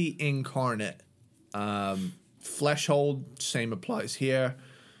 Brutality Incarnate. Fleshhold, same applies here.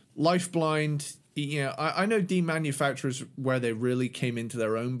 Lifeline, I know Demanufacturers where they really came into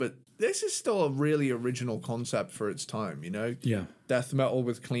their own, but this is still a really original concept for its time, Yeah. Death metal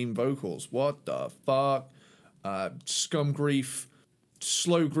with clean vocals. What the fuck? Scum Grief.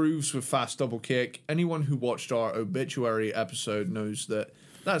 Slow grooves with fast double kick. Anyone who watched our obituary episode knows that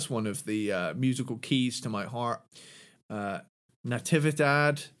that's one of the musical keys to my heart.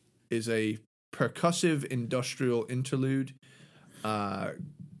 Natividad is a percussive industrial interlude.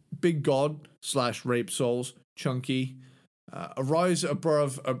 Big God / Rape Souls, chunky. Arise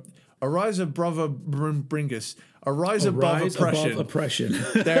above Bringus. Arise above oppression.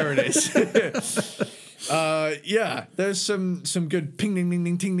 There it is. There's some good ping ding ding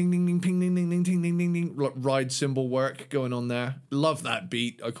ding ting ding ding ding ping ding ding ding ting ding ding ding ride cymbal work going on there. Love that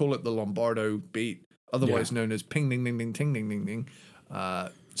beat. I call it the Lombardo beat, otherwise known as ping ding ding ding ting ding ding ding.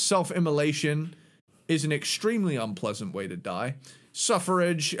 Self-immolation is an extremely unpleasant way to die.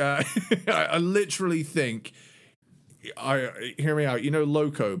 Suffrage, I literally think, hear me out.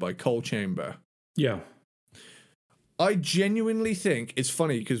 Loco by Coal Chamber. Yeah. I genuinely think it's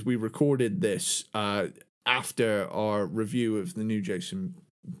funny because we recorded this after our review of the new Jason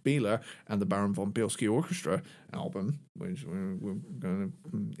Bieler and the Baron von Bielski Orchestra album, which we're going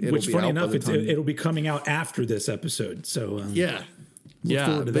to... Which, funny enough, it'll be coming out after this episode. So look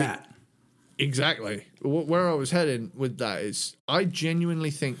forward to that. Exactly. Where I was heading with that is I genuinely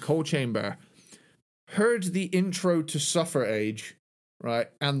think Coal Chamber heard the intro to Suffer Age, right,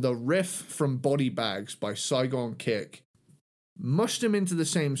 and the riff from Body Bags by Saigon Kick, mushed them into the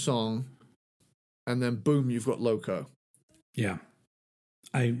same song, and then boom, you've got Loco. Yeah.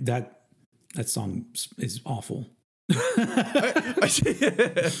 That song is awful. And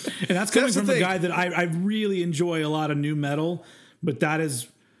that's coming from a guy that I really enjoy a lot of new metal, but that is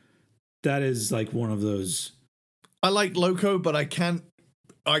like one of those. I like Loco, but I can't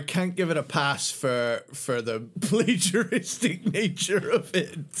give it a pass for the plagiaristic nature of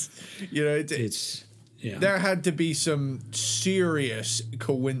it. There had to be some serious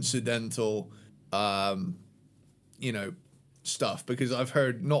coincidental, stuff, because I've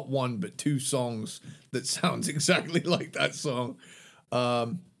heard not one but two songs that sounds exactly like that song.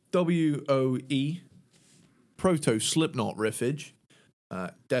 WOE, Proto Slipknot riffage.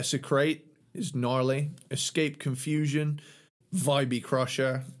 Desecrate is gnarly. Escape Confusion, Vibey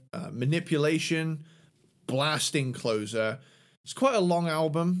Crusher, Manipulation, blasting closer. It's quite a long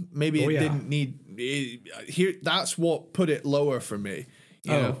album. Maybe it didn't need here. That's what put it lower for me.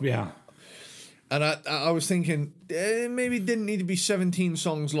 You know? Yeah. And I was thinking maybe it didn't need to be 17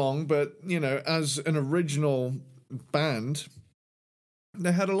 songs long, but you know, as an original band,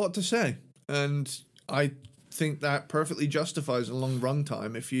 they had a lot to say, and I think that perfectly justifies a long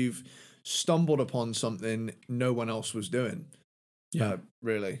runtime if you've stumbled upon something no one else was doing. Yeah,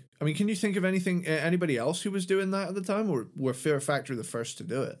 really. I mean, can you think of anybody else who was doing that at the time, or were Fear Factory the first to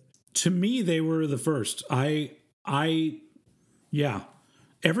do it? To me, they were the first. Yeah.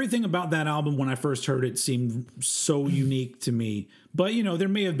 Everything about that album when I first heard it seemed so unique to me. But, you know, there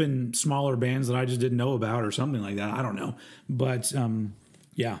may have been smaller bands that I just didn't know about or something like that. I don't know. But,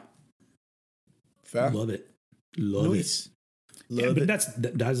 yeah. Fair. Love it. Love it. Love but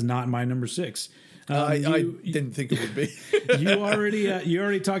it. that's not my number 6. I didn't think it would be. you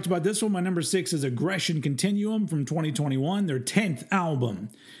already talked about this one. My number 6 is Aggression Continuum from 2021, their 10th album.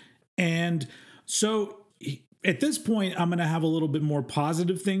 And so at this point, I'm going to have a little bit more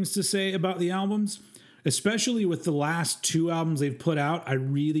positive things to say about the albums, especially with the last 2 albums they've put out. I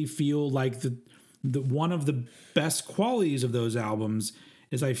really feel like the one of the best qualities of those albums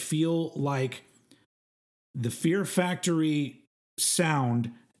is I feel like the Fear Factory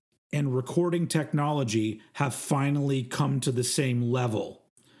sound and recording technology have finally come to the same level.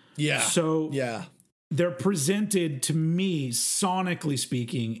 Yeah. So yeah. They're presented to me, sonically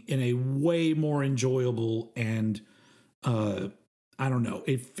speaking, in a way more enjoyable and I don't know.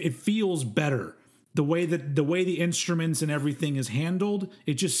 It feels better. The way the instruments and everything is handled,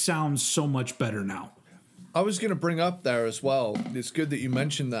 it just sounds so much better now. I was going to bring up there as well. It's good that you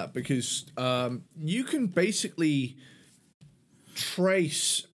mentioned that because you can basically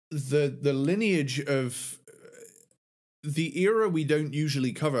trace the lineage of the era we don't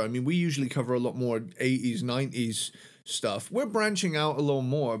usually cover. I mean, we usually cover a lot more 80s, 90s stuff. We're branching out a little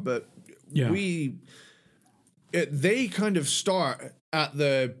more, but they kind of start at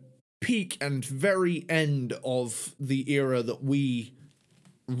the peak and very end of the era that we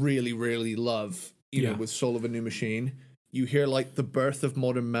really, really love. You know, with Soul of a New Machine, you hear like the birth of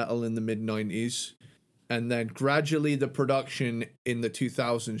modern metal in the mid-90s. And then gradually the production in the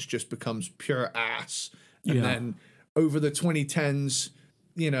 2000s just becomes pure ass. And then over the 2010s,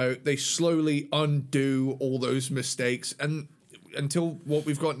 you know, they slowly undo all those mistakes and until what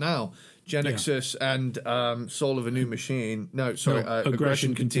we've got now, Genesis and Soul of a New Machine.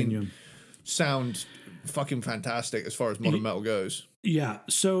 Aggression Continuum sound fucking fantastic as far as modern metal goes. Yeah.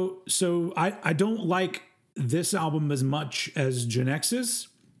 So I don't like this album as much as Genexus,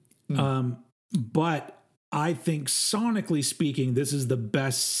 but I think sonically speaking, this is the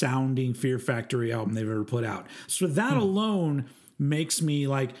best sounding Fear Factory album they've ever put out. So that alone makes me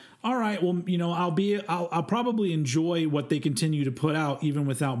like, all right, well, you know, I'll probably enjoy what they continue to put out even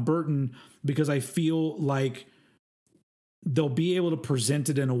without Burton, because I feel like they'll be able to present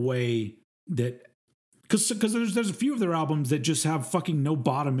it in a way that, because there's a few of their albums that just have fucking no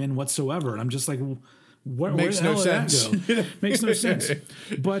bottom in whatsoever, and I'm just like, where the hell did that go? Makes no sense.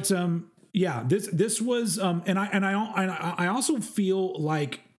 But yeah, this was and I also feel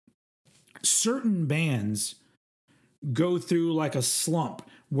like certain bands go through like a slump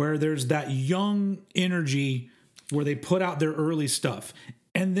where there's that young energy where they put out their early stuff,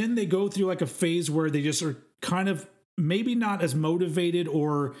 and then they go through like a phase where they just are kind of maybe not as motivated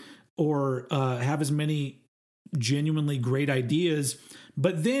or have as many genuinely great ideas.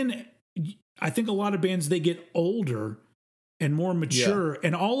 But then I think a lot of bands, they get older and more mature,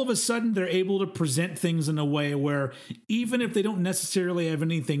 and all of a sudden they're able to present things in a way where even if they don't necessarily have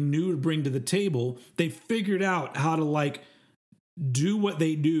anything new to bring to the table, they figured out how to like do what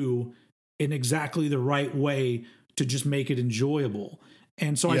they do in exactly the right way to just make it enjoyable.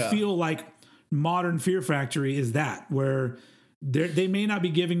 And so I feel like modern Fear Factory is that, where they may not be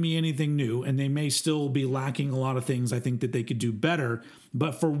giving me anything new, and they may still be lacking a lot of things I think that they could do better.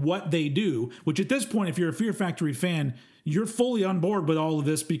 But for what they do, which at this point, if you're a Fear Factory fan, you're fully on board with all of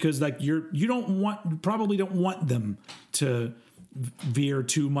this, because like you probably don't want them to veer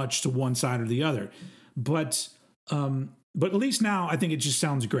too much to one side or the other. But at least now I think it just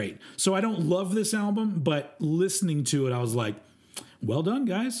sounds great. So I don't love this album, but listening to it, I was like, well done,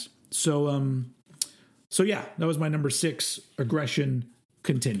 guys. So yeah, that was my number 6, Aggression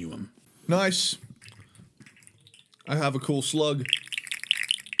Continuum. Nice. I have a cool slug.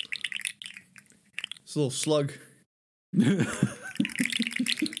 It's a little slug.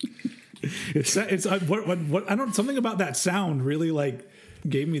 It's what I don't, something about that sound really like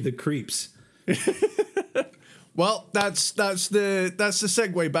gave me the creeps. Well, that's the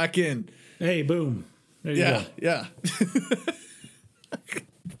segue back in. Hey, boom. There you go. Yeah.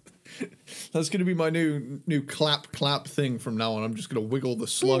 That's going to be my new clap thing from now on. I'm just going to wiggle the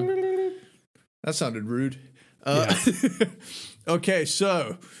slug. That sounded rude. Okay,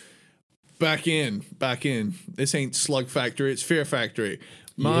 so back in. This ain't Slug Factory, it's Fear Factory.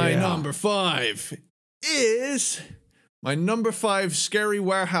 My number 5 Scary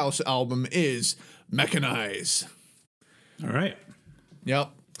Warehouse album is Mechanize. All right. Yep.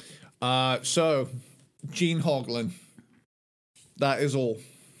 So Gene Hoglan. That is all.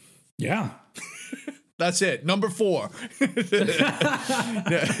 Yeah. That's it. Number 4.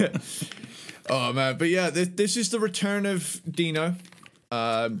 Oh man, but yeah, this is the return of Dino,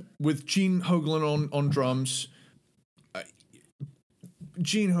 with Gene Hoglan on drums.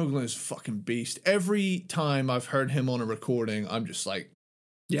 Gene Hoglan is a fucking beast. Every time I've heard him on a recording, I'm just like,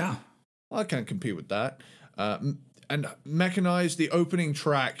 yeah, I can't compete with that. And Mechanize, the opening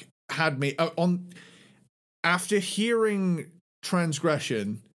track, had me on. After hearing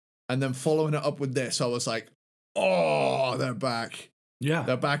Transgression and then following it up with this, I was like, oh, they're back. Yeah,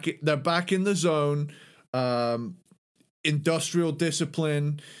 they're back in the zone. Industrial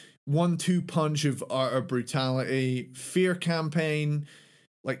Discipline, 1-2 punch of utter brutality, Fear Campaign,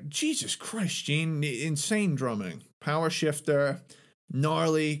 like Jesus Christ, Gene, insane drumming, Power Shifter,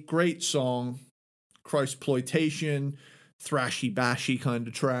 gnarly, great song, Christploitation, thrashy bashy kind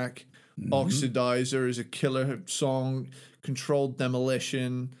of track. Oxidizer is a killer song, Controlled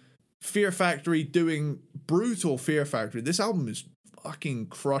Demolition, Fear Factory doing brutal Fear Factory. This album is fucking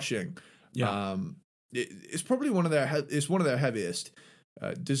crushing. Yeah. It's probably one of their heaviest.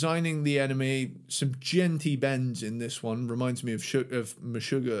 Designing the Enemy, some genty bends in this one, reminds me of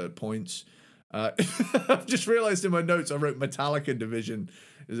Meshuggah at points. I've just realized in my notes I wrote Metallica Division.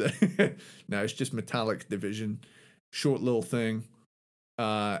 No, it's just Metallic Division. Short little thing.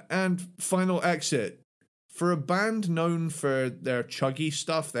 And Final Exit. For a band known for their chuggy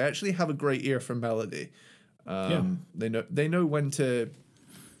stuff, they actually have a great ear for melody. They know when to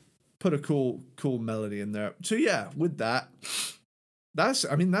put a cool melody in there. So yeah, with that's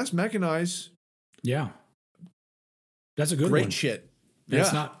Mechanize. Yeah, that's a good great one. Shit.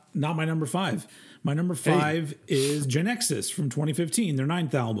 That's not my number 5. My number 5 is Genexus from 2015, their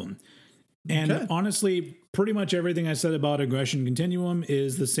 9th album. And honestly, pretty much everything I said about Aggression Continuum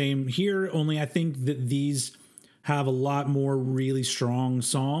is the same here, only I think that these have a lot more really strong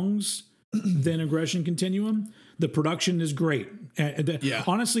songs than Aggression Continuum. The production is great.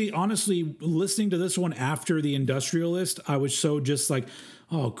 Honestly, listening to this one after The Industrialist, I was so just like,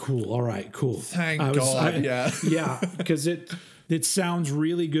 oh, cool. All right, cool. Thank God. Yeah, because it sounds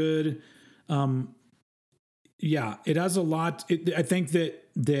really good. It has a lot. I think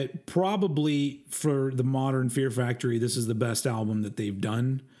that probably for the modern Fear Factory, this is the best album that they've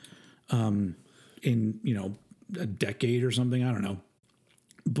done in a decade or something. I don't know.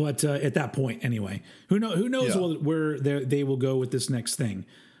 But at that point, anyway, who knows where they will go with this next thing.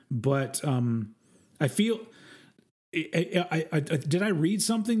 But I feel, did I read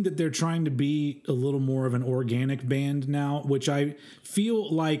something that they're trying to be a little more of an organic band now, which I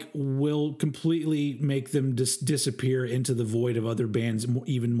feel like will completely make them disappear into the void of other bands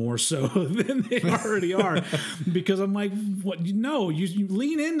even more so than they already are. Because I'm like, what? No, you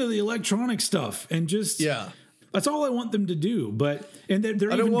lean into the electronic stuff and just That's all I want them to do. I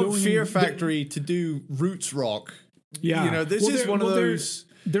don't want Fear Factory to do roots rock. Yeah, this is one of those.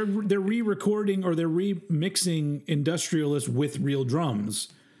 They're re-recording or they're remixing Industrialist with real drums,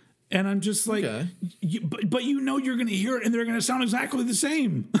 and I'm just like, but you're going to hear it and they're going to sound exactly the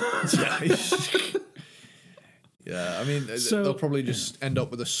same. Yeah, I mean, they'll probably just end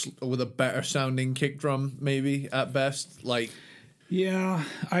up with a better sounding kick drum, maybe at best. Like, yeah,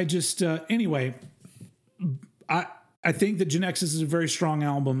 I just anyway. I think that Genexus is a very strong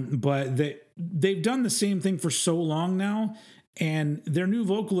album, but they've done the same thing for so long now. And their new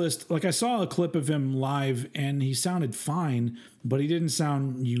vocalist, like I saw a clip of him live and he sounded fine, but he didn't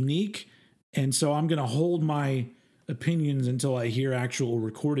sound unique. And so I'm going to hold my opinions until I hear actual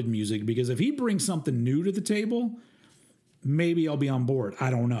recorded music, because if he brings something new to the table, maybe I'll be on board. I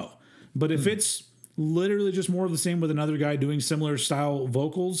don't know. But if it's literally just more of the same with another guy doing similar style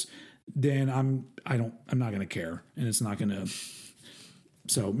vocals, then I'm not going to care, and it's not going to.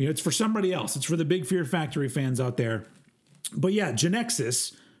 So it's for somebody else. It's for the big Fear Factory fans out there. But yeah,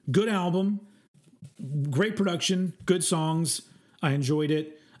 Genexus, good album, great production, good songs. I enjoyed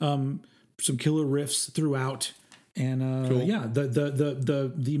it. Some killer riffs throughout, and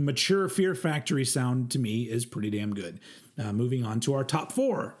the mature Fear Factory sound to me is pretty damn good. Moving on to our top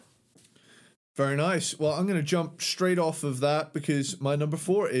 4. Very nice. Well, I'm going to jump straight off of that because my number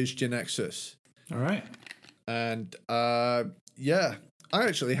 4 is Genexus. All right. And yeah, I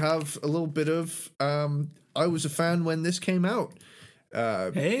actually have a little bit of. I was a fan when this came out.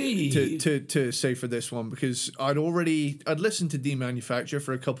 Hey. To say for this one, because I'd listened to Demanufacture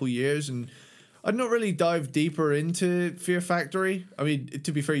for a couple years, and I'd not really dived deeper into Fear Factory. I mean,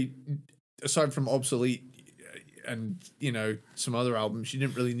 to be fair, aside from Obsolete and some other albums, you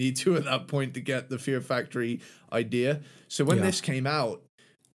didn't really need to at that point to get the Fear Factory idea. So when this came out,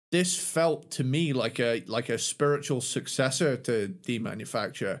 this felt to me like a spiritual successor to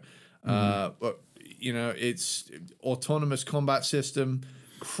Demanufacture. It's autonomous combat system,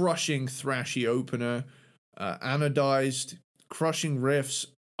 crushing thrashy opener, anodized, crushing riffs,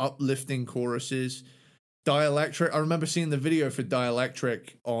 uplifting choruses, Dielectric. I remember seeing the video for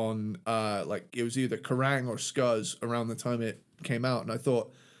Dielectric on it was either Kerrang or Scuzz around the time it came out, and I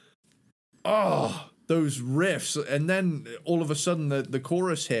thought, oh, those riffs, and then all of a sudden the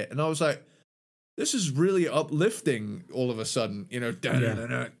chorus hit, and I was like, this is really uplifting all of a sudden, I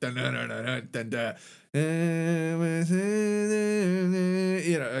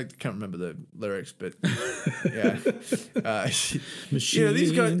can't remember the lyrics, but yeah. Machines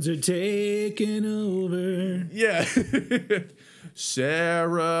these guys are taking over. Yeah.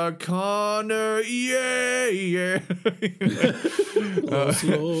 Sarah Connor, yeah. Los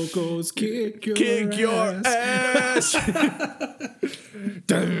Locos kick your ass.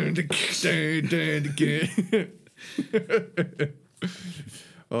 God,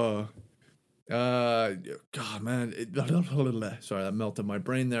 man. Sorry, that melted my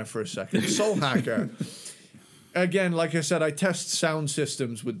brain there for a second. Soul Hacker. Again, like I said, I test sound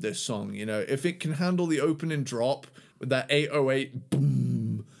systems with this song. If it can handle the opening drop with that 808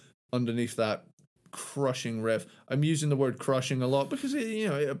 boom underneath that crushing riff. I'm using the word crushing a lot because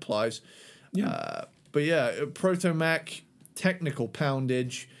it applies. Yeah. But yeah, Proto Mech, technical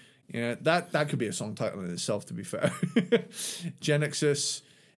poundage. That could be a song title in itself, to be fair. Genexus.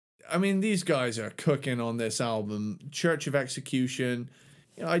 I mean, these guys are cooking on this album. Church of Execution.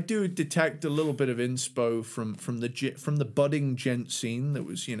 I do detect a little bit of inspo from the budding gent scene that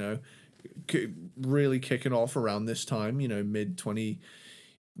was really kicking off around this time. Mid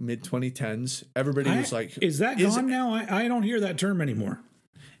 2010s. Everybody was like, "Is that gone now?" I don't hear that term anymore.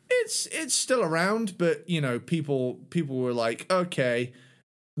 It's still around, but people were like, okay,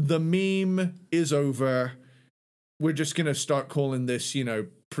 the meme is over. We're just gonna start calling this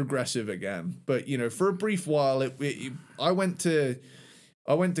progressive again. But for a brief while, I went to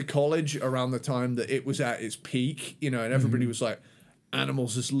college around the time that it was at its peak, and everybody was like,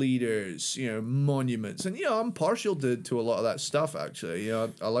 animals as leaders, monuments. And, I'm partial to a lot of that stuff, actually. I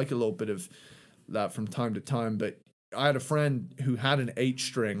like a little bit of that from time to time. But I had a friend who had an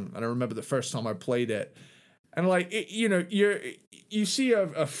 8-string, and I remember the first time I played it. And, you see a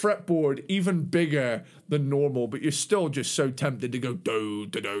fretboard even bigger than normal, but you're still just so tempted to go do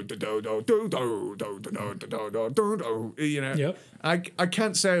do do do do do do do do do do do do. Yep. I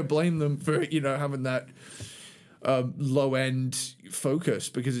can't say I blame them for having that low end focus,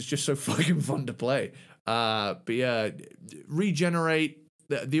 because it's just so fucking fun to play. But yeah, Regenerate.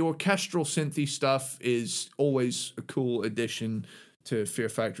 The orchestral synthy stuff is always a cool addition to Fear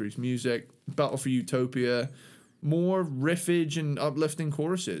Factory's music. Battle for Utopia. More riffage and uplifting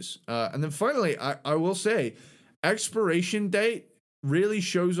choruses. And then finally, I will say, Expiration Date really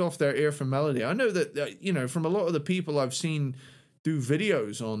shows off their ear for melody. I know that, from a lot of the people I've seen do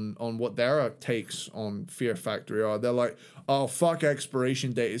videos on what their takes on Fear Factory are, they're like, oh, fuck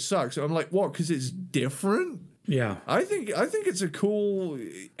Expiration Date, it sucks. And I'm like, what, because it's different? Yeah. I think it's a cool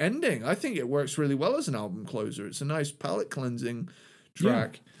ending. I think it works really well as an album closer. It's a nice palate cleansing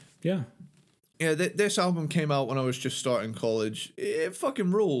track. Yeah. Yeah, this album came out when I was just starting college. It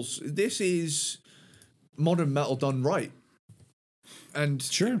fucking rules. This is modern metal done right. And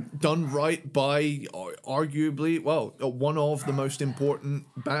done right by arguably, one of the most important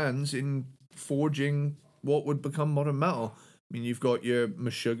bands in forging what would become modern metal. I mean, you've got your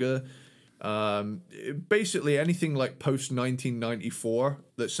Meshuggah. Basically anything like post 1994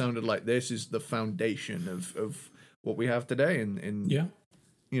 that sounded like this is the foundation of what we have today. And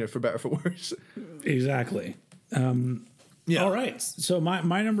for better or for worse. Exactly. Yeah. All right. So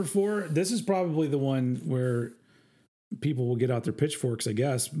my number 4, this is probably the one where people will get out their pitchforks, I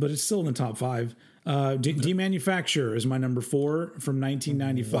guess, but it's still in the top 5. Demanufacture is my number 4 from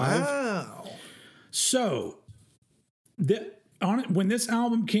 1995. Wow. So when this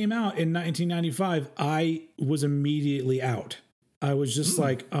album came out in 1995, I was immediately out. I was just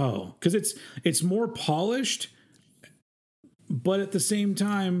like, oh, because it's more polished, but at the same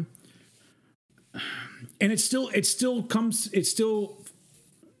time, and it still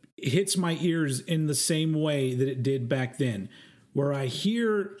hits my ears in the same way that it did back then, where I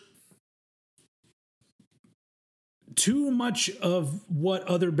hear too much of what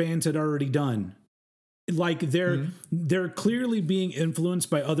other bands had already done. Like they're clearly being influenced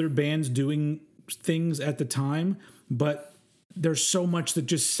by other bands doing things at the time, but there's so much that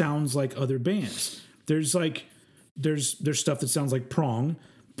just sounds like other bands. There's stuff that sounds like Prong.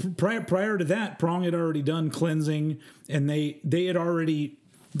 Prior to that, Prong had already done Cleansing, and they had already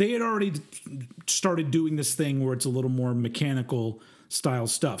started doing this thing where it's a little more mechanical style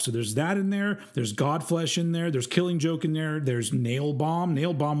stuff. So there's that in there. There's Godflesh in there. There's Killing Joke in there. There's Nail Bomb.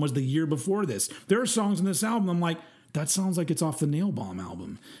 Nail Bomb was the year before this. There are songs in this album I'm like, that sounds like it's off the Nail Bomb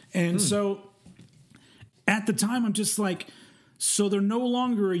album. And so at the time, I'm just like, so they're no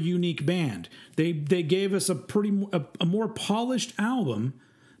longer a unique band. They gave us a more polished album,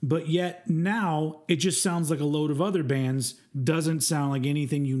 but yet now it just sounds like a load of other bands. Doesn't sound like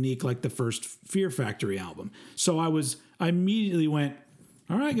anything unique like the first Fear Factory album. So I immediately went,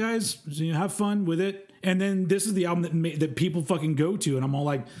 all right, guys, have fun with it. And then this is the album that people fucking go to, and I'm all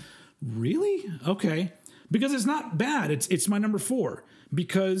like, really? Okay, because it's not bad. It's my number 4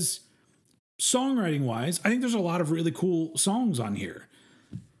 because songwriting wise, I think there's a lot of really cool songs on here.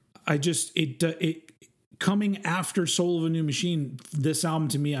 It coming after Soul of a New Machine, this album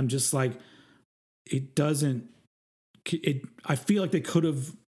to me, I'm just like, I feel like they could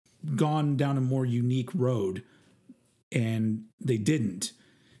have gone down a more unique road, and they didn't.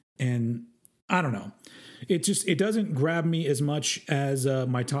 And I don't know. It doesn't grab me as much as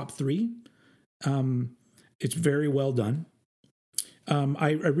my top 3. It's very well done.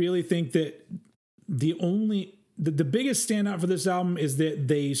 I really think that the biggest standout for this album is that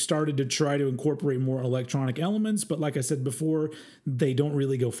they started to try to incorporate more electronic elements, but like I said before, they don't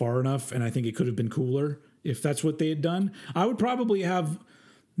really go far enough, and I think it could have been cooler if that's what they had done. I would probably have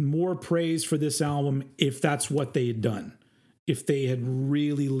more praise for this album if that's what they had done, if they had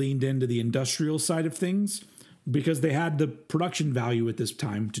really leaned into the industrial side of things, because they had the production value at this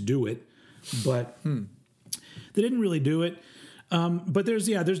time to do it, but they didn't really do it. But there's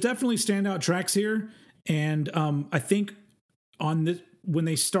definitely standout tracks here. And I think when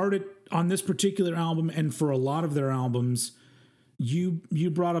they started on this particular album, and for a lot of their albums, you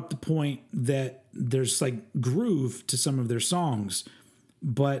brought up the point that there's like groove to some of their songs,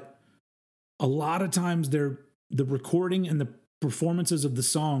 but a lot of times the recording and the performances of the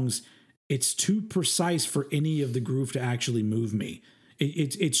songs, it's too precise for any of the groove to actually move me.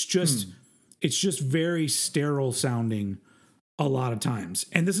 It's just very sterile sounding a lot of times,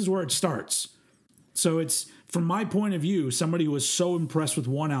 and this is where it starts. So it's, from my point of view, somebody who was so impressed with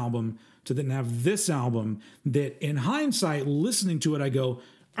one album to then have this album that in hindsight, listening to it, I go,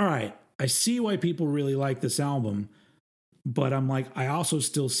 all right, I see why people really like this album, but I'm like, I also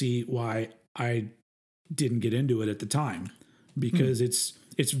still see why I didn't get into it at the time, because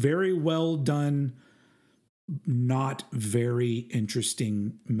it's very well done, not very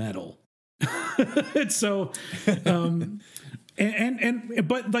interesting metal. It's so,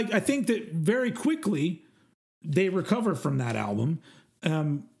 but like, I think that very quickly they recover from that album,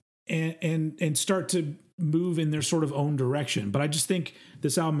 and start to move in their sort of own direction. But I just think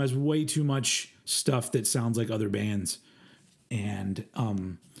this album has way too much stuff that sounds like other bands. And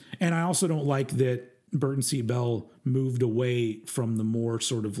I also don't like that Burton C. Bell moved away from the more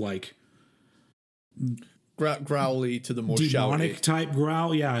sort of like growly to the more demonic shouty type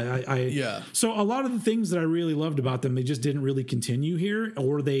growl. Yeah. So a lot of the things that I really loved about them, they just didn't really continue here,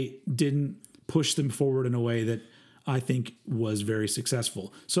 or they didn't push them forward in a way that I think was very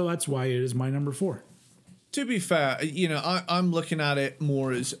successful. So that's why it is my number 4. To be fair, I'm looking at it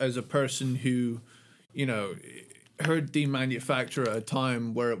more as a person who, heard Demanufacture at a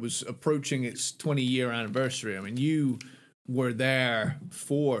time where it was approaching its 20-year anniversary. I mean, you were there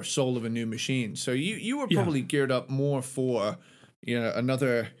for Soul of a New Machine, so you were probably geared up more for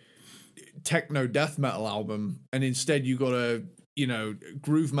another techno death metal album, and instead you got a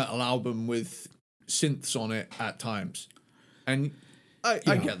groove metal album with synths on it at times, and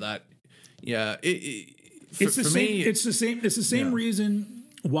I get that. Yeah, it's the same reason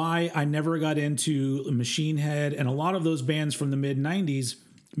why I never got into Machine Head and a lot of those bands from the mid 90s,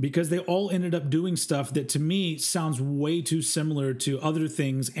 because they all ended up doing stuff that to me sounds way too similar to other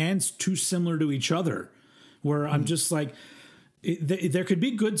things and too similar to each other, where I'm just like, there could be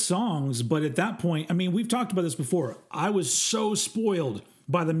good songs, but at that point, I mean, we've talked about this before. I was so spoiled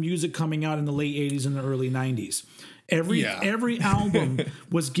by the music coming out in the late 80s and the early 90s. Every album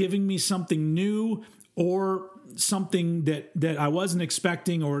was giving me something new or something that I wasn't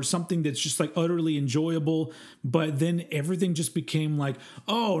expecting, or something that's just like utterly enjoyable. But then everything just became like,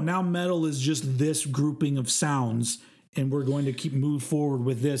 oh, now metal is just this grouping of sounds, and we're going to move forward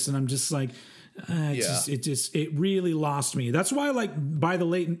with this. And I'm just like, it really lost me. That's why, like, by the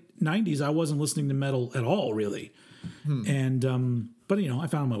late 90s, I wasn't listening to metal at all, really. And but I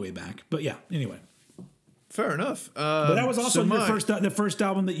found my way back. But yeah, anyway. Fair enough. But that was also the first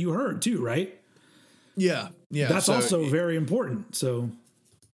album that you heard too, right? Yeah. That's also very important. So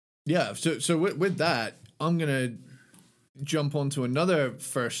yeah. So with that, I'm gonna jump onto another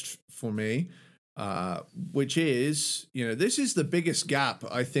first for me, which is, this is the biggest gap,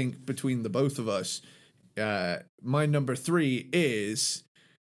 I think, between the both of us. My number 3 is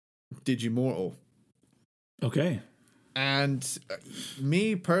Digimortal. Okay. And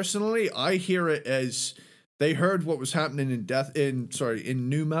me personally, I hear it as they heard what was happening in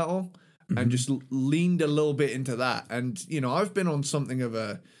nu metal, and just leaned a little bit into that. And I've been on something of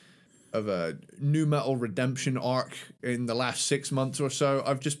a nu metal redemption arc in the last 6 months or so.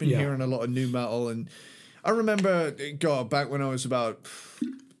 I've just been hearing a lot of nu metal, and I remember, back when I was about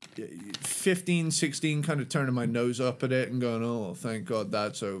 15, 16, kind of turning my nose up at it and going, oh, thank God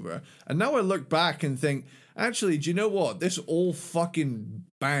that's over. And now I look back and think, actually, do you know what? This all fucking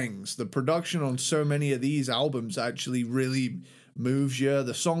bangs. The production on so many of these albums actually really moves you.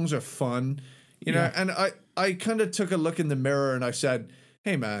 The songs are fun, and I kind of took a look in the mirror and I said,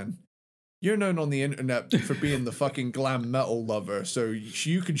 hey man, you're known on the internet for being the fucking glam metal lover, so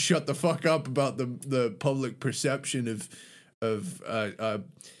you can shut the fuck up about the public perception of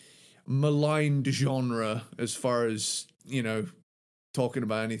maligned genre as far as, talking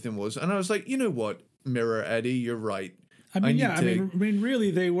about anything was. And I was like, you know what, Mirror Eddie, you're right. I mean,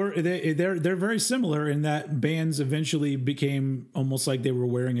 really, they're very similar in that bands eventually became almost like they were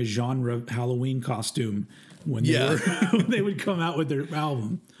wearing a genre Halloween costume when they would come out with their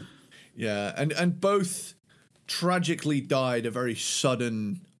album. Yeah, and both tragically died a very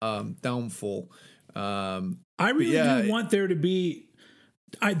sudden downfall. I really do want there to be.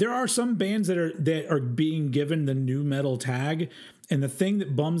 There are some bands that are being given the nu metal tag, and the thing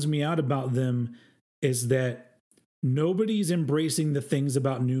that bums me out about them is that nobody's embracing the things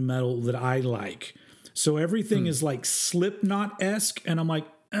about nu metal that I like. So everything is like Slipknot-esque, and I'm like,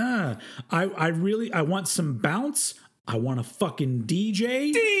 I want some bounce. I want a fucking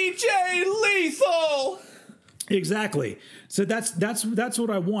DJ Lethal. Exactly. So that's what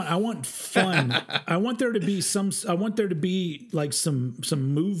I want. I want fun. I want there to be like some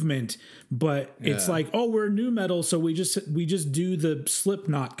movement, but it's like, oh, we're nu metal, so we just do the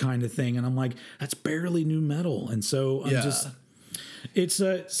Slipknot kind of thing, and I'm like, that's barely nu metal. And so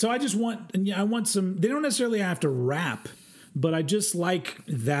so I just want, and I want some. They don't necessarily have to rap, but I just like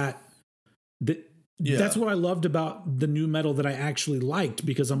that. That's what I loved about the nu metal that I actually liked,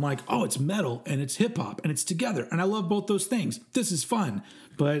 because I'm like, oh, it's metal and it's hip hop and it's together. And I love both those things. This is fun.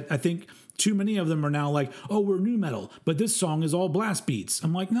 But I think too many of them are now like, oh, we're nu metal, but this song is all blast beats.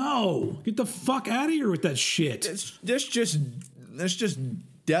 I'm like, no, get the fuck out of here with that shit. That's just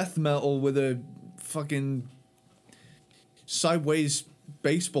death metal with a fucking sideways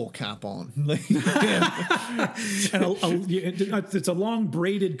baseball cap on. And it's a long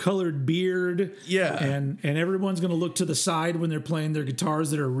braided colored beard. Yeah. And everyone's going to look to the side when they're playing their guitars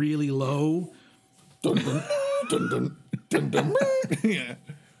that are really low. Dun, dun, dun, dun, dun, dun. Yeah.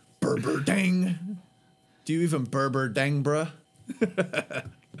 Berber dang. Do you even Berber dang, bruh?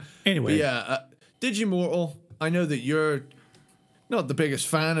 Anyway. But yeah. Digimortal, I know that you're not the biggest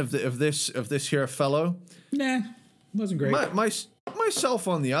fan of this here fellow. Nah, wasn't great. Myself,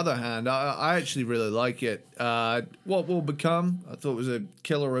 on the other hand, I actually really like it. What Will Become, I thought was a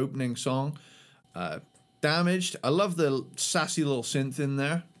killer opening song. Damaged, I love the sassy little synth in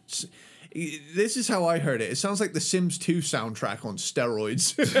there. This is how I heard it. It sounds like the Sims 2 soundtrack on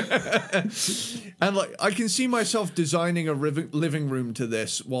steroids. And like, I can see myself designing a living room to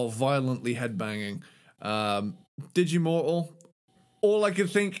this while violently headbanging. Digimortal, all I could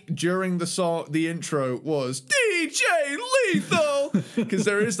think during the intro was DJ Lethal, because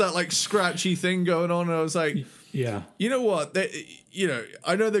there is that like scratchy thing going on, and I was like, yeah, you know what?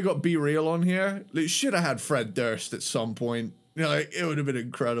 I know they got Be Real on here. They should have had Fred Durst at some point. It would have been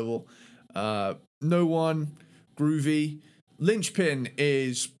incredible. No One, groovy. Linchpin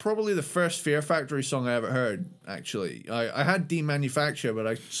is probably the first Fear Factory song I ever heard. Actually, I had Demanufacture,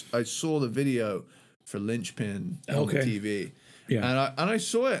 but I saw the video for Linchpin on the TV. Yeah. And I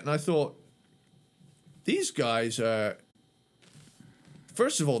saw it and I thought, these guys are,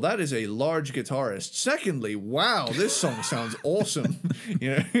 first of all, that is a large guitarist. Secondly, wow, this song sounds awesome.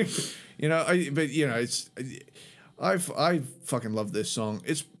 I fucking love this song.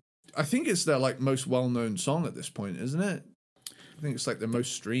 I think it's their like most well known song at this point, isn't it? I think it's like their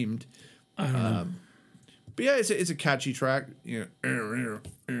most streamed. I don't know. But yeah, it's a catchy track.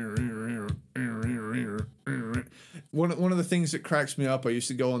 One of the things that cracks me up, I used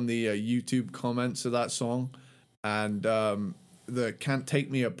to go on the YouTube comments of that song, and the "Can't Take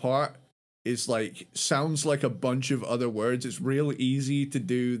Me Apart" is like sounds like a bunch of other words. It's real easy to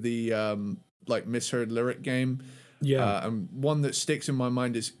do the like misheard lyric game. Yeah. And one that sticks in my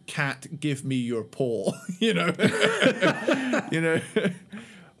mind is "Cat, give me your paw."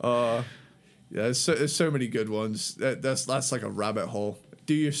 Yeah, there's so many good ones. That's like a rabbit hole.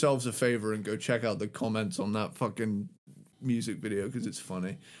 Do yourselves a favor and go check out the comments on that fucking music video because it's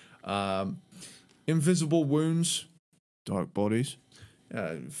funny. Invisible Wounds, Dark Bodies,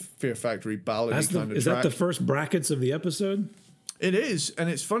 Fear Factory ballad kind of track. Is that the first brackets of the episode? It is, and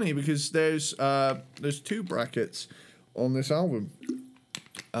it's funny because there's two brackets on this album.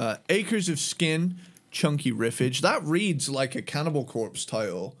 Acres of Skin, Chunky Riffage. That reads like a Cannibal Corpse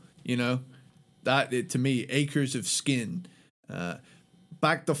title, to me, Acres of Skin.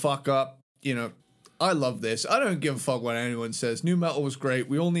 Back the fuck up, I love this. I don't give a fuck what anyone says. Nu metal was great.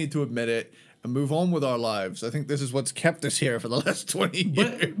 We all need to admit it and move on with our lives. I think this is what's kept us here for the last 20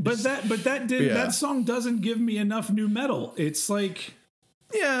 years. But that song doesn't give me enough nu metal. It's like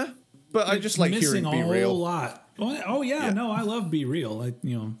but I just like hearing Be Real. A whole lot. Oh yeah, no, I love Be Real.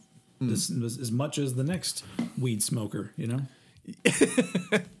 This as much as the next weed smoker,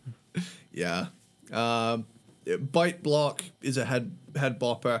 Yeah. Bite Block is a head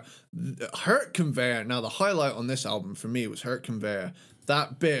bopper. Hurt Conveyor. Now the highlight on this album for me was Hurt Conveyor.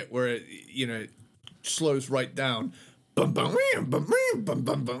 That bit where it slows right down. I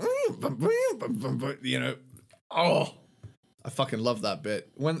fucking love that bit.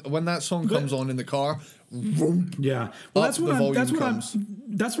 When that song comes on in the car, yeah. Well, that's what I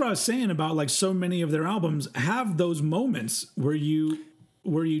was saying about like so many of their albums have those moments where you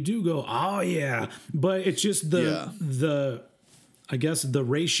do go, oh yeah, but it's just the I guess the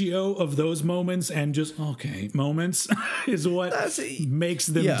ratio of those moments and just moments is what makes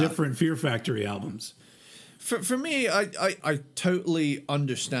them different Fear Factory albums. For me, I totally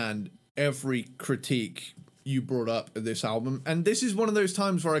understand every critique you brought up of this album, and this is one of those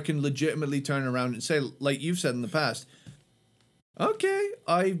times where I can legitimately turn around and say, like you've said in the past, okay,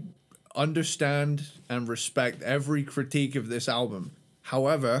 I understand and respect every critique of this album.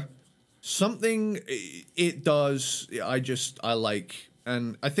 However, something it does, I like,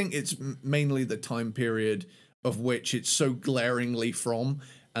 and I think it's mainly the time period of which it's so glaringly from,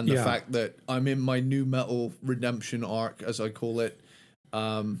 and the fact that I'm in my nu metal redemption arc, as I call it.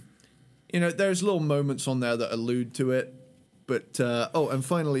 There's little moments on there that allude to it, but and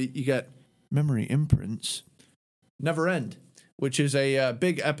finally you get Memory Imprints, Never End, which is a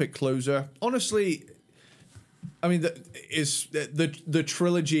big epic closer. Honestly, I mean, the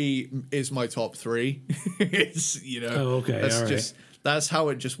trilogy is my top three. It's okay, that's how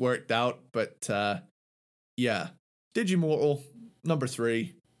it just worked out. But Digimortal number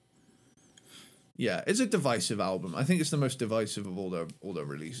 3. Yeah, it's a divisive album. I think it's the most divisive of all their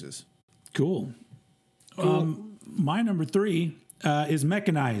releases. Cool. My number 3 is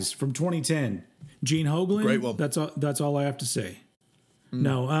Mechanized from 2010. Gene Hoglan. Great one. That's all I have to say.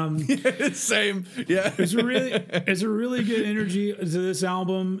 No, same. Yeah, it's a really good energy to this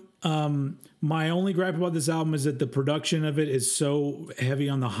album. My only gripe about this album is that the production of it is so heavy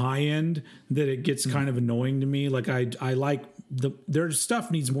on the high end that it gets kind of annoying to me. Like I like their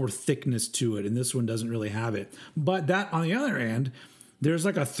stuff needs more thickness to it, and this one doesn't really have it. But that on the other hand, there's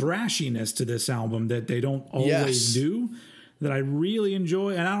like a thrashiness to this album that they don't always do. That I really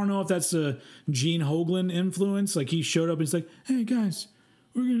enjoy, and I don't know if that's a Gene Hoglan influence. Like he showed up and he's like, "Hey guys,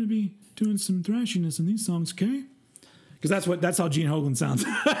 we're gonna be doing some thrashiness in these songs, okay?" Because that's how Gene Hoglan sounds.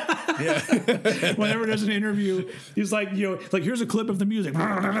 Yeah. Whenever there's an interview, he's like, like here's a clip of the music.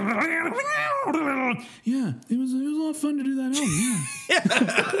 Yeah, it was a lot of fun to do that album.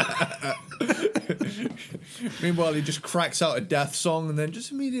 Yeah. Meanwhile, he just cracks out a death song and then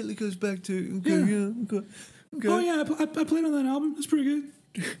just immediately goes back to okay. Oh yeah, I played on that album. It's pretty good.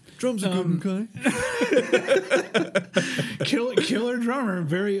 Drums are good, okay. Killer drummer,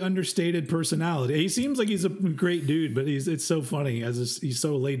 very understated personality. He seems like he's a great dude, but it's so funny he's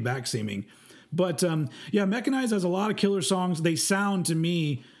so laid back seeming. But Mechanized has a lot of killer songs. They sound to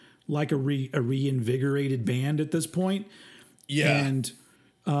me like a reinvigorated band at this point. Yeah, and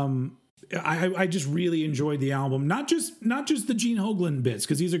I just really enjoyed the album. Not just the Gene Hoglan bits,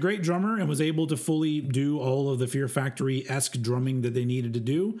 because he's a great drummer and was able to fully do all of the Fear Factory-esque drumming that they needed to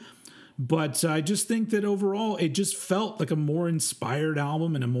do. But I just think that overall, it just felt like a more inspired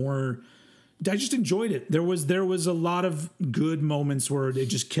album and a more. I just enjoyed it. There was a lot of good moments where it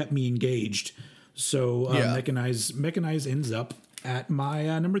just kept me engaged. So Mechanize ends up at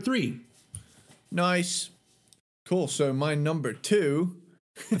my number 3. Nice, cool. So my number 2.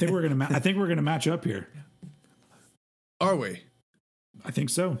 I think we're gonna match up here. Are we? I think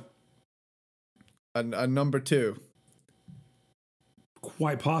so. A number 2.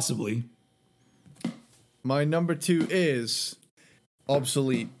 Quite possibly. My number 2 is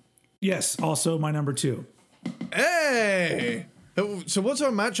Obsolete. Yes, also my number 2. Hey! So what's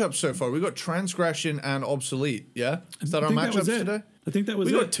our matchup so far? We got Transgression and Obsolete, yeah? Is that our matchups today? I think that was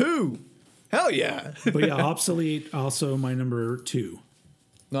we it. We got 2. Hell yeah. But yeah, Obsolete, also my number 2.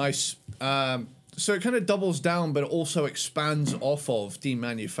 Nice. So it kind of doubles down, but also expands off of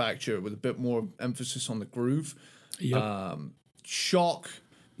Demanufacture with a bit more emphasis on the groove. Yep. Shock,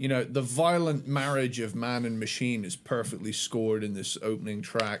 the violent marriage of man and machine is perfectly scored in this opening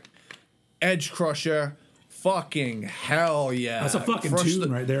track. Edge Crusher, fucking hell yeah. That's a fucking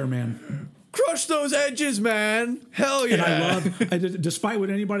tune right there, man. Crush those edges, man. Hell yeah. And I love, despite what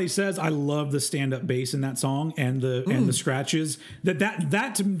anybody says, I love the stand-up bass in that song and the scratches.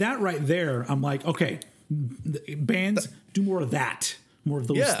 That right there, I'm like, okay, bands, do more of that. More of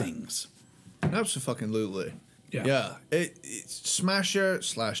those things. Absolutely. Yeah. It's Smasher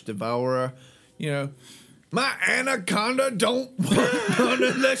 / Devourer, my anaconda don't burn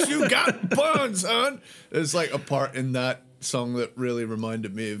unless you got buns, son. There's like a part in that song that really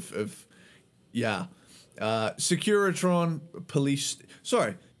reminded me of Securitron - Police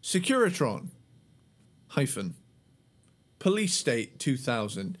State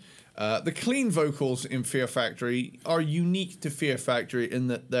 2000. The clean vocals in Fear Factory are unique to Fear Factory in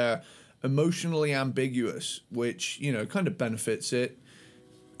that they're emotionally ambiguous, which, kind of benefits it.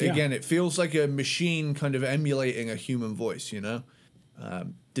 Yeah. Again, it feels like a machine kind of emulating a human voice,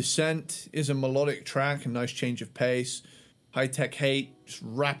 Descent is a melodic track, a nice change of pace. High Tech Hate, just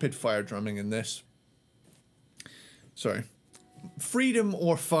rapid fire drumming in this. Sorry. Freedom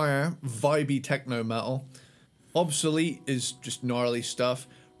or Fire, vibey techno metal. Obsolete is just gnarly stuff.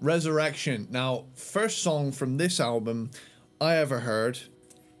 Resurrection. Now, first song from this album I ever heard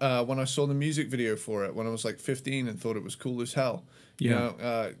when I saw the music video for it when I was like 15 and thought it was cool as hell.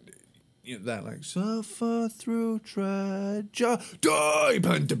 That like suffer through tragedy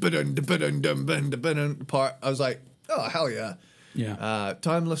part. I was like, oh hell yeah. Yeah.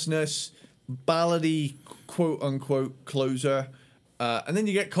 Timelessness, ballady quote unquote closer, and then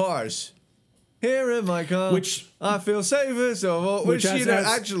you get Cars. Here in my car, which I feel safer. So which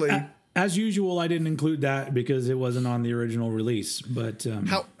actually, as usual, I didn't include that because it wasn't on the original release. But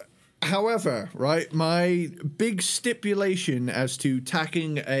however, right, my big stipulation as to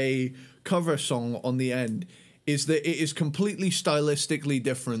tacking a cover song on the end is that it is completely stylistically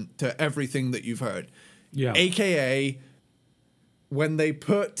different to everything that you've heard. Yeah. AKA, when they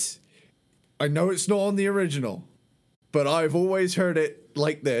put, I know it's not on the original, but I've always heard it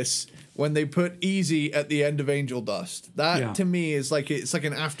like this, when they put Easy at the end of Angel Dust. That to me is like, it's like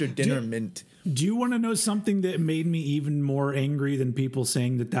an after dinner mint. Do you want to know something that made me even more angry than people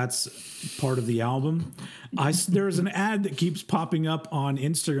saying that that's part of the album? There's an ad that keeps popping up on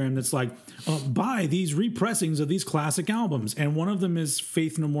Instagram that's like, buy these repressings of these classic albums. And one of them is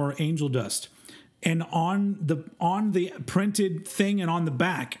Faith No More, Angel Dust. And on the printed thing and on the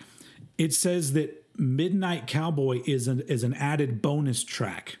back, it says that Midnight Cowboy is an added bonus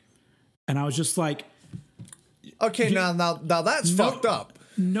track. And I was just like, okay, now that's fucked up.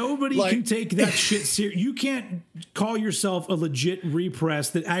 Nobody can take that shit serious. You can't call yourself a legit repress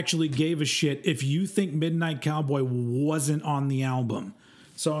that actually gave a shit if you think Midnight Cowboy wasn't on the album.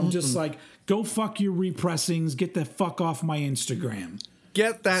 So I'm just like, go fuck your repressings. Get the fuck off my Instagram.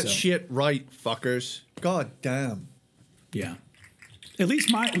 Get that shit right, fuckers. God damn. Yeah. At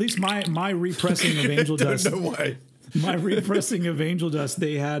least my repressing of Angel Dust. No way. My repressing of Angel Dust,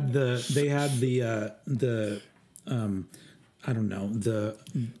 they had the I don't know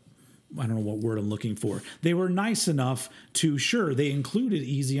what word I'm looking for. They were nice enough to, sure, they included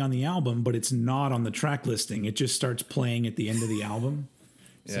Easy on the album, but it's not on the track listing. It just starts playing at the end of the album.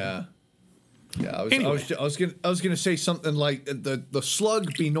 Yeah. Yeah, I was gonna say something like the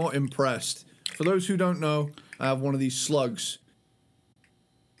slug be not impressed. For those who don't know, I have one of these slugs.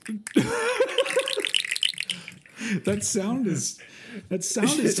 That sound is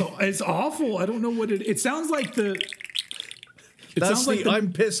it's awful. I don't know what it sounds like.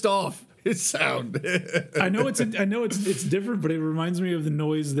 I'm pissed off. It sound. I know it's different, but it reminds me of the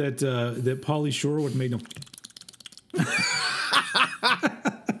noise that Pauly Shore would make.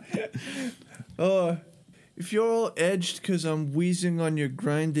 Oh, if you're all edged because I'm wheezing on your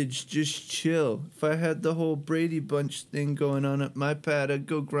grindage, just chill. If I had the whole Brady Bunch thing going on at my pad, I'd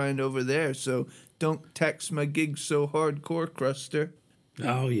go grind over there. So don't tax my gig so hardcore, Cruster.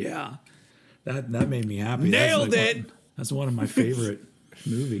 Oh yeah, that made me happy. Nailed it. That's one of my favorite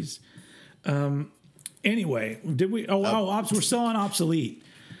movies. Anyway, did we? We're still on Obsolete.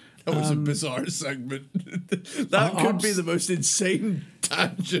 That was a bizarre segment. That could be the most insane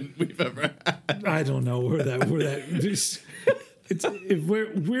tangent we've ever had. I don't know where that just, if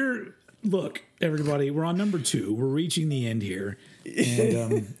we're look, everybody, we're on number 2. We're reaching the end here.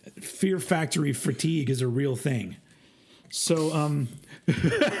 And Fear Factory fatigue is a real thing. So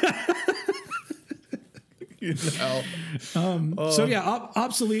so yeah,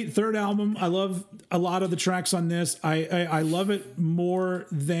 Obsolete, third album. I love a lot of the tracks on this. I love it more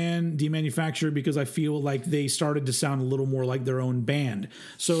than Demanufactured because I feel like they started to sound a little more like their own band.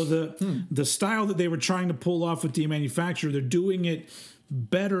 So the style that they were trying to pull off with Demanufactured, they're doing it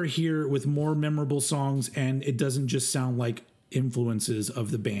better here with more memorable songs, and it doesn't just sound like influences of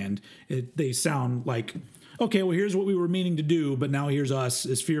the band. They sound like, okay, well, here's what we were meaning to do, but now here's us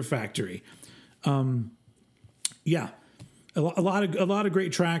as Fear Factory. Yeah, a lot of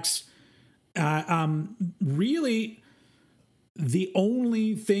great tracks. Really, the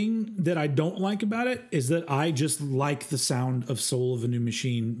only thing that I don't like about it is that I just like the sound of Soul of a New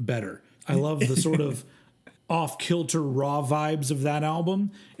Machine better. I love the sort of off-kilter raw vibes of that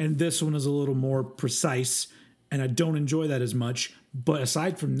album, and this one is a little more precise, and I don't enjoy that as much. But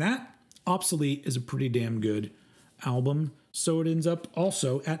aside from that, Obsolete is a pretty damn good album. So it ends up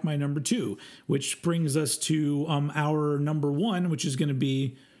also at my number 2, which brings us to our number 1, which is going to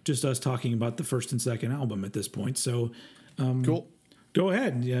be just us talking about the first and second album at this point. So cool. Go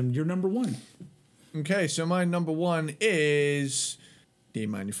ahead. You're number 1. Okay, so my number 1 is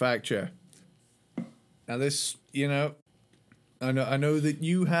Demanufacture. Now this, I know that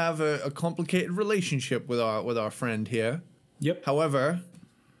you have a complicated relationship with our friend here. Yep. However,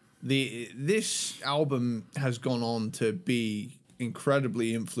 this album has gone on to be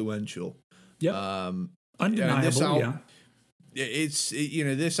incredibly influential. Yep. Undeniable.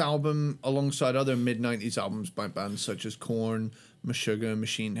 This album, alongside other mid-90s albums by bands such as Korn, Meshuggah,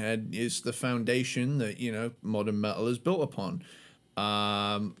 Machine Head, is the foundation that modern metal is built upon.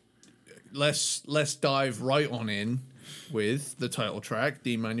 Let's dive right on in with the title track,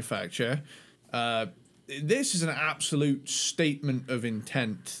 Demanufacture. This is an absolute statement of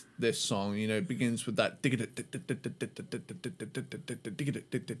intent. This song, it begins with that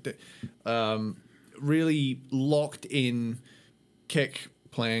really locked in kick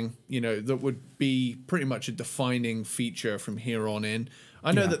playing, that would be pretty much a defining feature from here on in.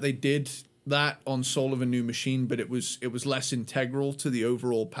 I know that they did that on Soul of a New Machine, but it was less integral to the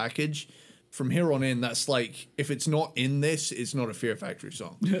overall package. From here on in, that's like, if it's not in this, it's not a Fear Factory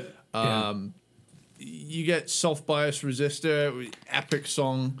song. You get Self-Biased Resistor, epic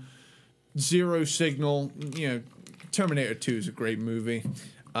song. Zero Signal, Terminator 2 is a great movie.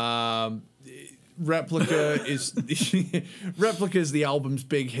 Replica is the album's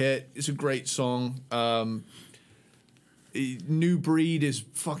big hit. It's a great song. New Breed is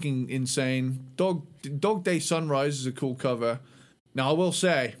fucking insane. Dog Day Sunrise is a cool cover. Now I will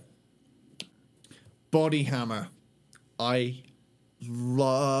say, Body Hammer, I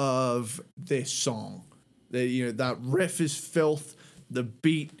love this song. That riff is filth. The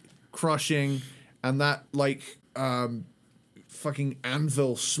beat crushing, and that fucking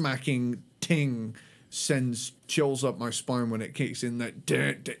anvil smacking ting sends chills up my spine when it kicks in. That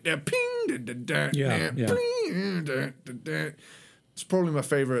it's probably my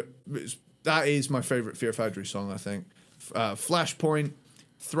favorite. That is my favorite Fear Factory song, I think. Flashpoint,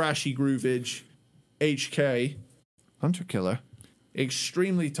 thrashy groovage, HK, Hunter Killer,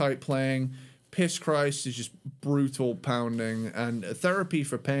 extremely tight playing. Piss Christ is just brutal pounding, and Therapy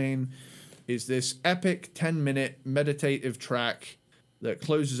for Pain is this epic 10-minute meditative track that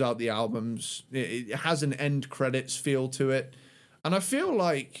closes out the albums. It has an end credits feel to it, and I feel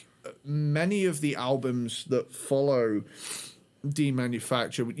like many of the albums that follow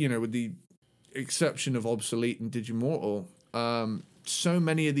Demanufacture, with the exception of Obsolete and Digimortal, so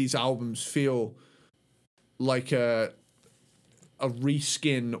many of these albums feel like a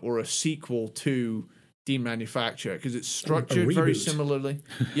reskin or a sequel to Demanufacture because it's structured very similarly.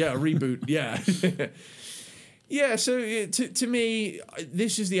 Yeah, a reboot. Yeah. Yeah, so to me,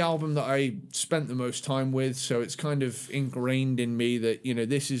 this is the album that I spent the most time with, so it's kind of ingrained in me that,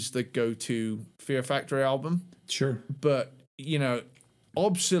 this is the go-to Fear Factory album. Sure. But,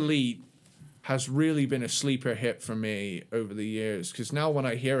 Obsolete has really been a sleeper hit for me over the years because now when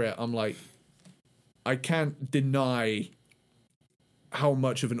I hear it, I'm like, I can't deny how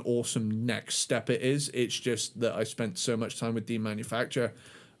much of an awesome next step it is. It's just that I spent so much time with Dean Manufacture.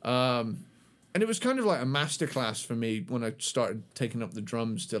 And it was kind of like a masterclass for me when I started taking up the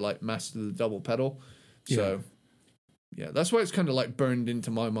drums to like master the double pedal. So yeah, that's why it's kind of like burned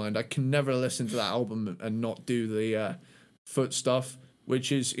into my mind. I can never listen to that album and not do the foot stuff,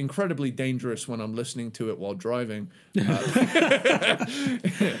 which is incredibly dangerous when I'm listening to it while driving.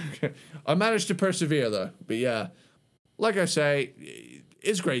 I managed to persevere though. But yeah, like I say,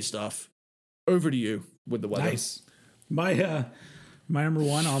 it's great stuff. Over to you with the weather. Nice. My number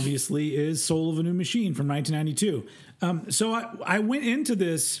one, obviously, is Soul of a New Machine from 1992. So I went into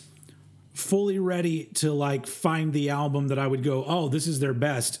this fully ready to like find the album that I would go, oh, this is their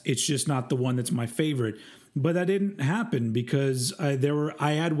best. It's just not the one that's my favorite. But that didn't happen because I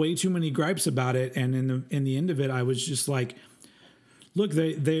had way too many gripes about it, and in the end of it, I was just like, look,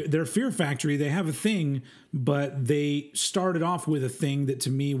 they're Fear Factory. They have a thing, but they started off with a thing that to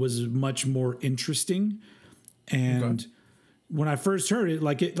me was much more interesting. And when I first heard it,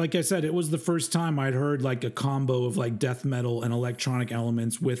 like I said, it was the first time I'd heard like a combo of like death metal and electronic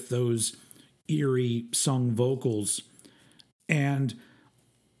elements with those eerie sung vocals. And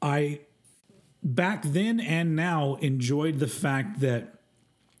I, back then and now, enjoyed the fact that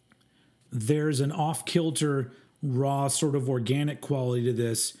there's an off-kilter, raw, sort of organic quality to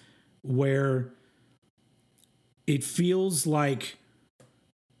this where it feels like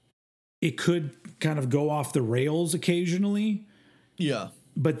it could kind of go off the rails occasionally. Yeah.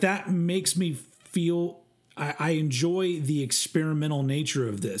 But that makes me feel I enjoy the experimental nature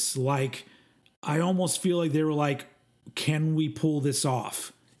of this. Like, I almost feel like they were like, can we pull this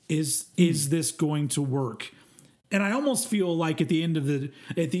off? Is this going to work? And I almost feel like at the end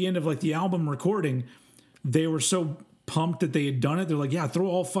of like the album recording, they were so pumped that they had done it. They're like, yeah, throw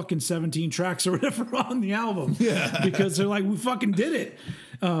all fucking 17 tracks or whatever on the album. Yeah. Because they're like, we fucking did it.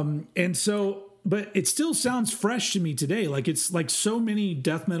 And so, but it still sounds fresh to me today. Like, it's like so many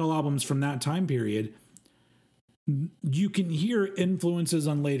death metal albums from that time period. You can hear influences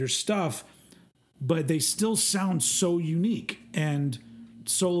on later stuff, but they still sound so unique. And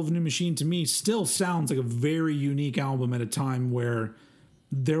Soul of a New Machine to me still sounds like a very unique album at a time where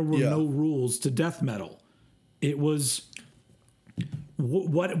there were no rules to death metal. It was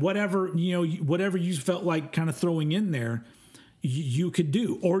whatever you felt like kind of throwing in there, you could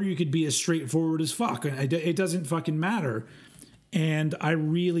do, or you could be as straightforward as fuck. It doesn't fucking matter. And I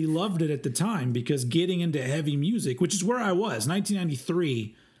really loved it at the time because getting into heavy music, which is where I was,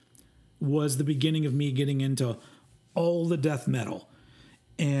 1993 was the beginning of me getting into all the death metal.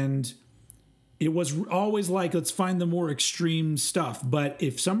 And it was always like, let's find the more extreme stuff. But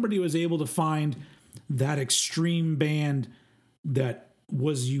if somebody was able to find that extreme band that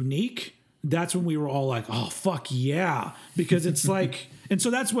was unique, that's when we were all like, oh, fuck yeah. Because it's like, and so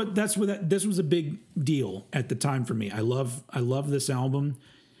this was a big deal at the time for me. I love this album.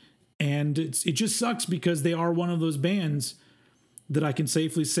 And it just sucks because they are one of those bands that I can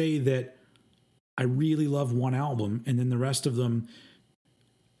safely say that I really love one album, and then the rest of them,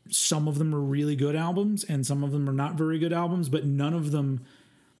 some of them are really good albums and some of them are not very good albums, but none of them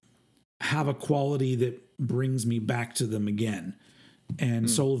have a quality that brings me back to them again. And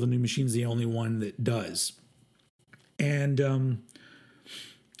Soul of a New Machine is the only one that does. And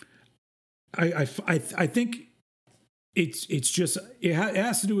I think it's just, it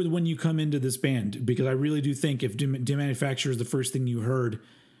has to do with when you come into this band, because I really do think if Dim Manufacture is the first thing you heard,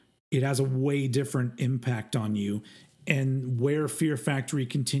 it has a way different impact on you. And where Fear Factory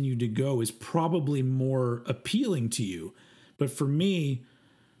continued to go is probably more appealing to you. But for me,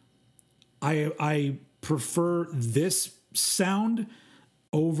 I prefer this sound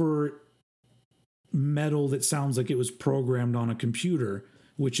over metal that sounds like it was programmed on a computer,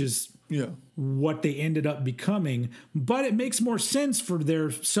 which is what they ended up becoming. But it makes more sense for their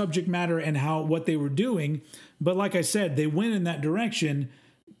subject matter and what they were doing. But like I said, they went in that direction,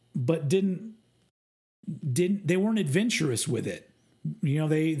 but they weren't adventurous with it. You know,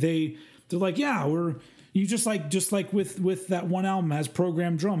 they're like, yeah, you just like with that one album has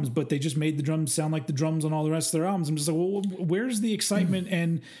programmed drums, but they just made the drums sound like the drums on all the rest of their albums. I'm just like, well, where's the excitement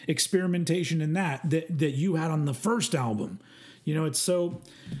and experimentation in that you had on the first album? You know, it's so,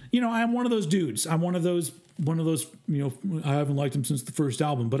 I'm one of those dudes. I'm one of those, I haven't liked them since the first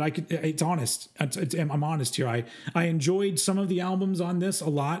album, but it's honest. I'm honest here. I enjoyed some of the albums on this a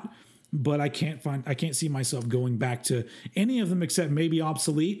lot, but I can't see myself going back to any of them except maybe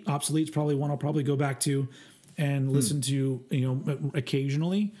Obsolete. Obsolete's probably one I'll probably go back to and listen to,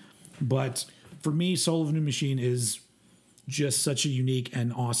 occasionally. But for me, Soul of a New Machine is just such a unique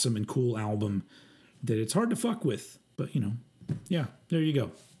and awesome and cool album it's hard to fuck with. But, yeah, there you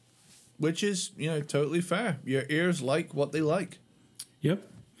go. Which is, totally fair. Your ears like what they like. Yep.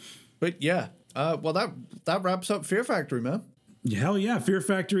 But yeah, well, that wraps up Fear Factory, man. Hell yeah, Fear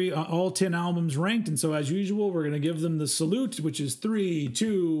Factory, all 10 albums ranked. And so, as usual, we're going to give them the salute, which is 3,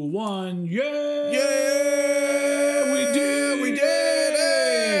 2, 1. Yeah! Yeah! We did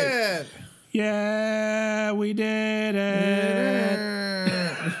it! Yeah, we did it!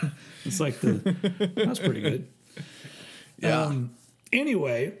 It's like that's pretty good. Yeah.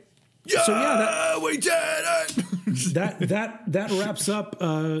 Anyway. Yeah, so yeah, we did it! that wraps up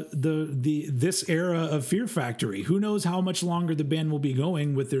this era of Fear Factory. Who knows how much longer the band will be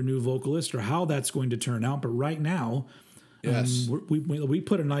going with their new vocalist, or how that's going to turn out? But right now, yes, we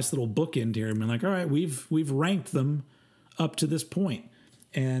put a nice little bookend here and been like, all right, we've ranked them up to this point,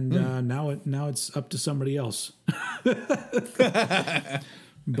 and now it's up to somebody else. But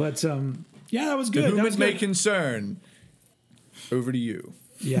yeah, that was good. To whom it may concern. Over to you.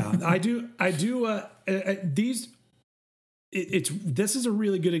 Yeah, I do. This is a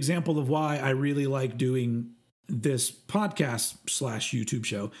really good example of why I really like doing this podcast / YouTube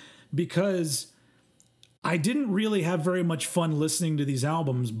show, because I didn't really have very much fun listening to these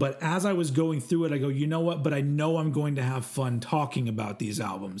albums, but as I was going through it, I go, you know what? But I know I'm going to have fun talking about these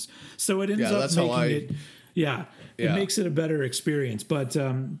albums. So it ends up making it. Yeah, it makes it a better experience. But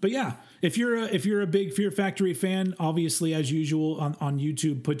yeah, if you're a big Fear Factory fan, obviously, as usual on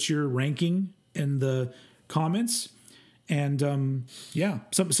YouTube, put your ranking in the comments. And yeah,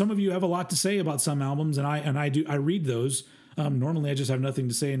 some of you have a lot to say about some albums, and I read those. Normally, I just have nothing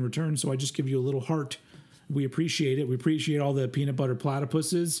to say in return, so I just give you a little heart. We appreciate it. We appreciate all the peanut butter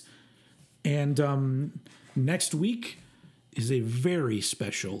platypuses. And next week is a very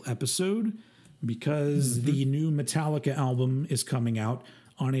special episode, because the new Metallica album is coming out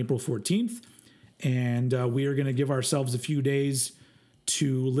on April 14th. And we are going to give ourselves a few days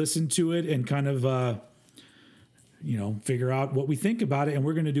to listen to it and kind of, figure out what we think about it. And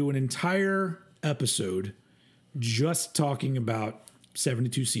we're going to do an entire episode just talking about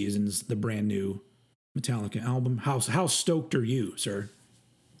 72 Seasons, the brand new Metallica album. How stoked are you, sir?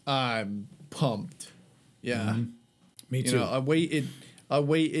 I'm pumped. Yeah. Mm-hmm. Me too. I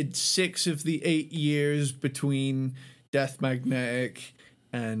waited 6 of the 8 years between Death Magnetic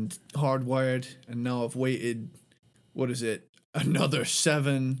and Hardwired, and now I've waited, another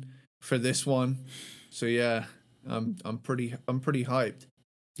 7 for this one. So yeah, I'm pretty hyped.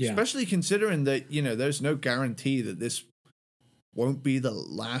 Yeah. Especially considering that, there's no guarantee that this won't be the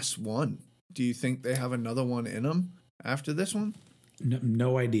last one. Do you think they have another one in them after this one?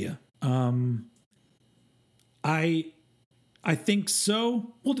 No idea. I think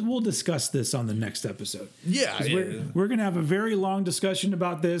so. We'll discuss this on the next episode. Yeah. We're going to have a very long discussion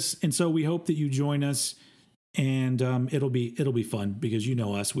about this, and so we hope that you join us. And it'll be fun, because you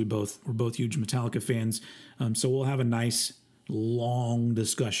know us. We're both huge Metallica fans. So we'll have a nice long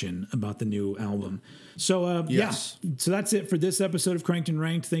discussion about the new album. So yes. Yeah. So that's it for this episode of Cranked and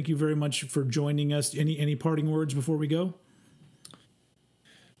Ranked. Thank you very much for joining us. Any parting words before we go?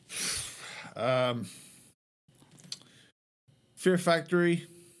 Fear Factory,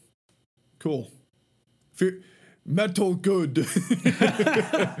 cool. Metal good.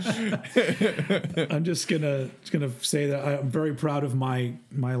 I'm just gonna say that I'm very proud of my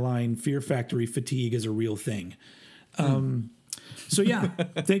line. Fear Factory fatigue is a real thing. So yeah,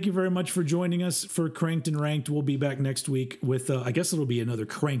 thank you very much for joining us for Cranked and Ranked. We'll be back next week with I guess it'll be another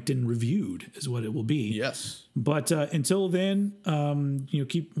Cranked and Reviewed is what it will be. Yes. But until then,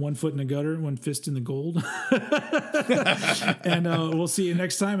 keep one foot in the gutter, one fist in the gold. And we'll see you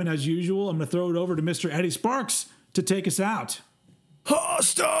next time. And as usual, I'm going to throw it over to Mr. Eddie Sparks to take us out.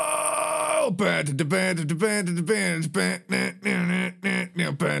 Hostile! Because you did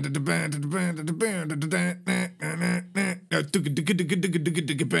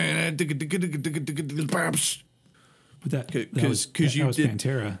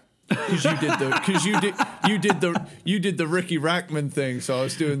Pantera. Because you did the Ricky Rackman thing, so I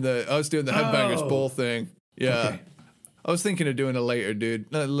was doing the Headbangers Ball thing. Yeah, okay. I was thinking of doing a later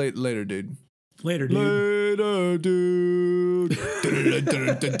dude. Later dude. Later dude.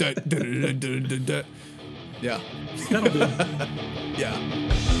 Yeah. That'll do. Yeah.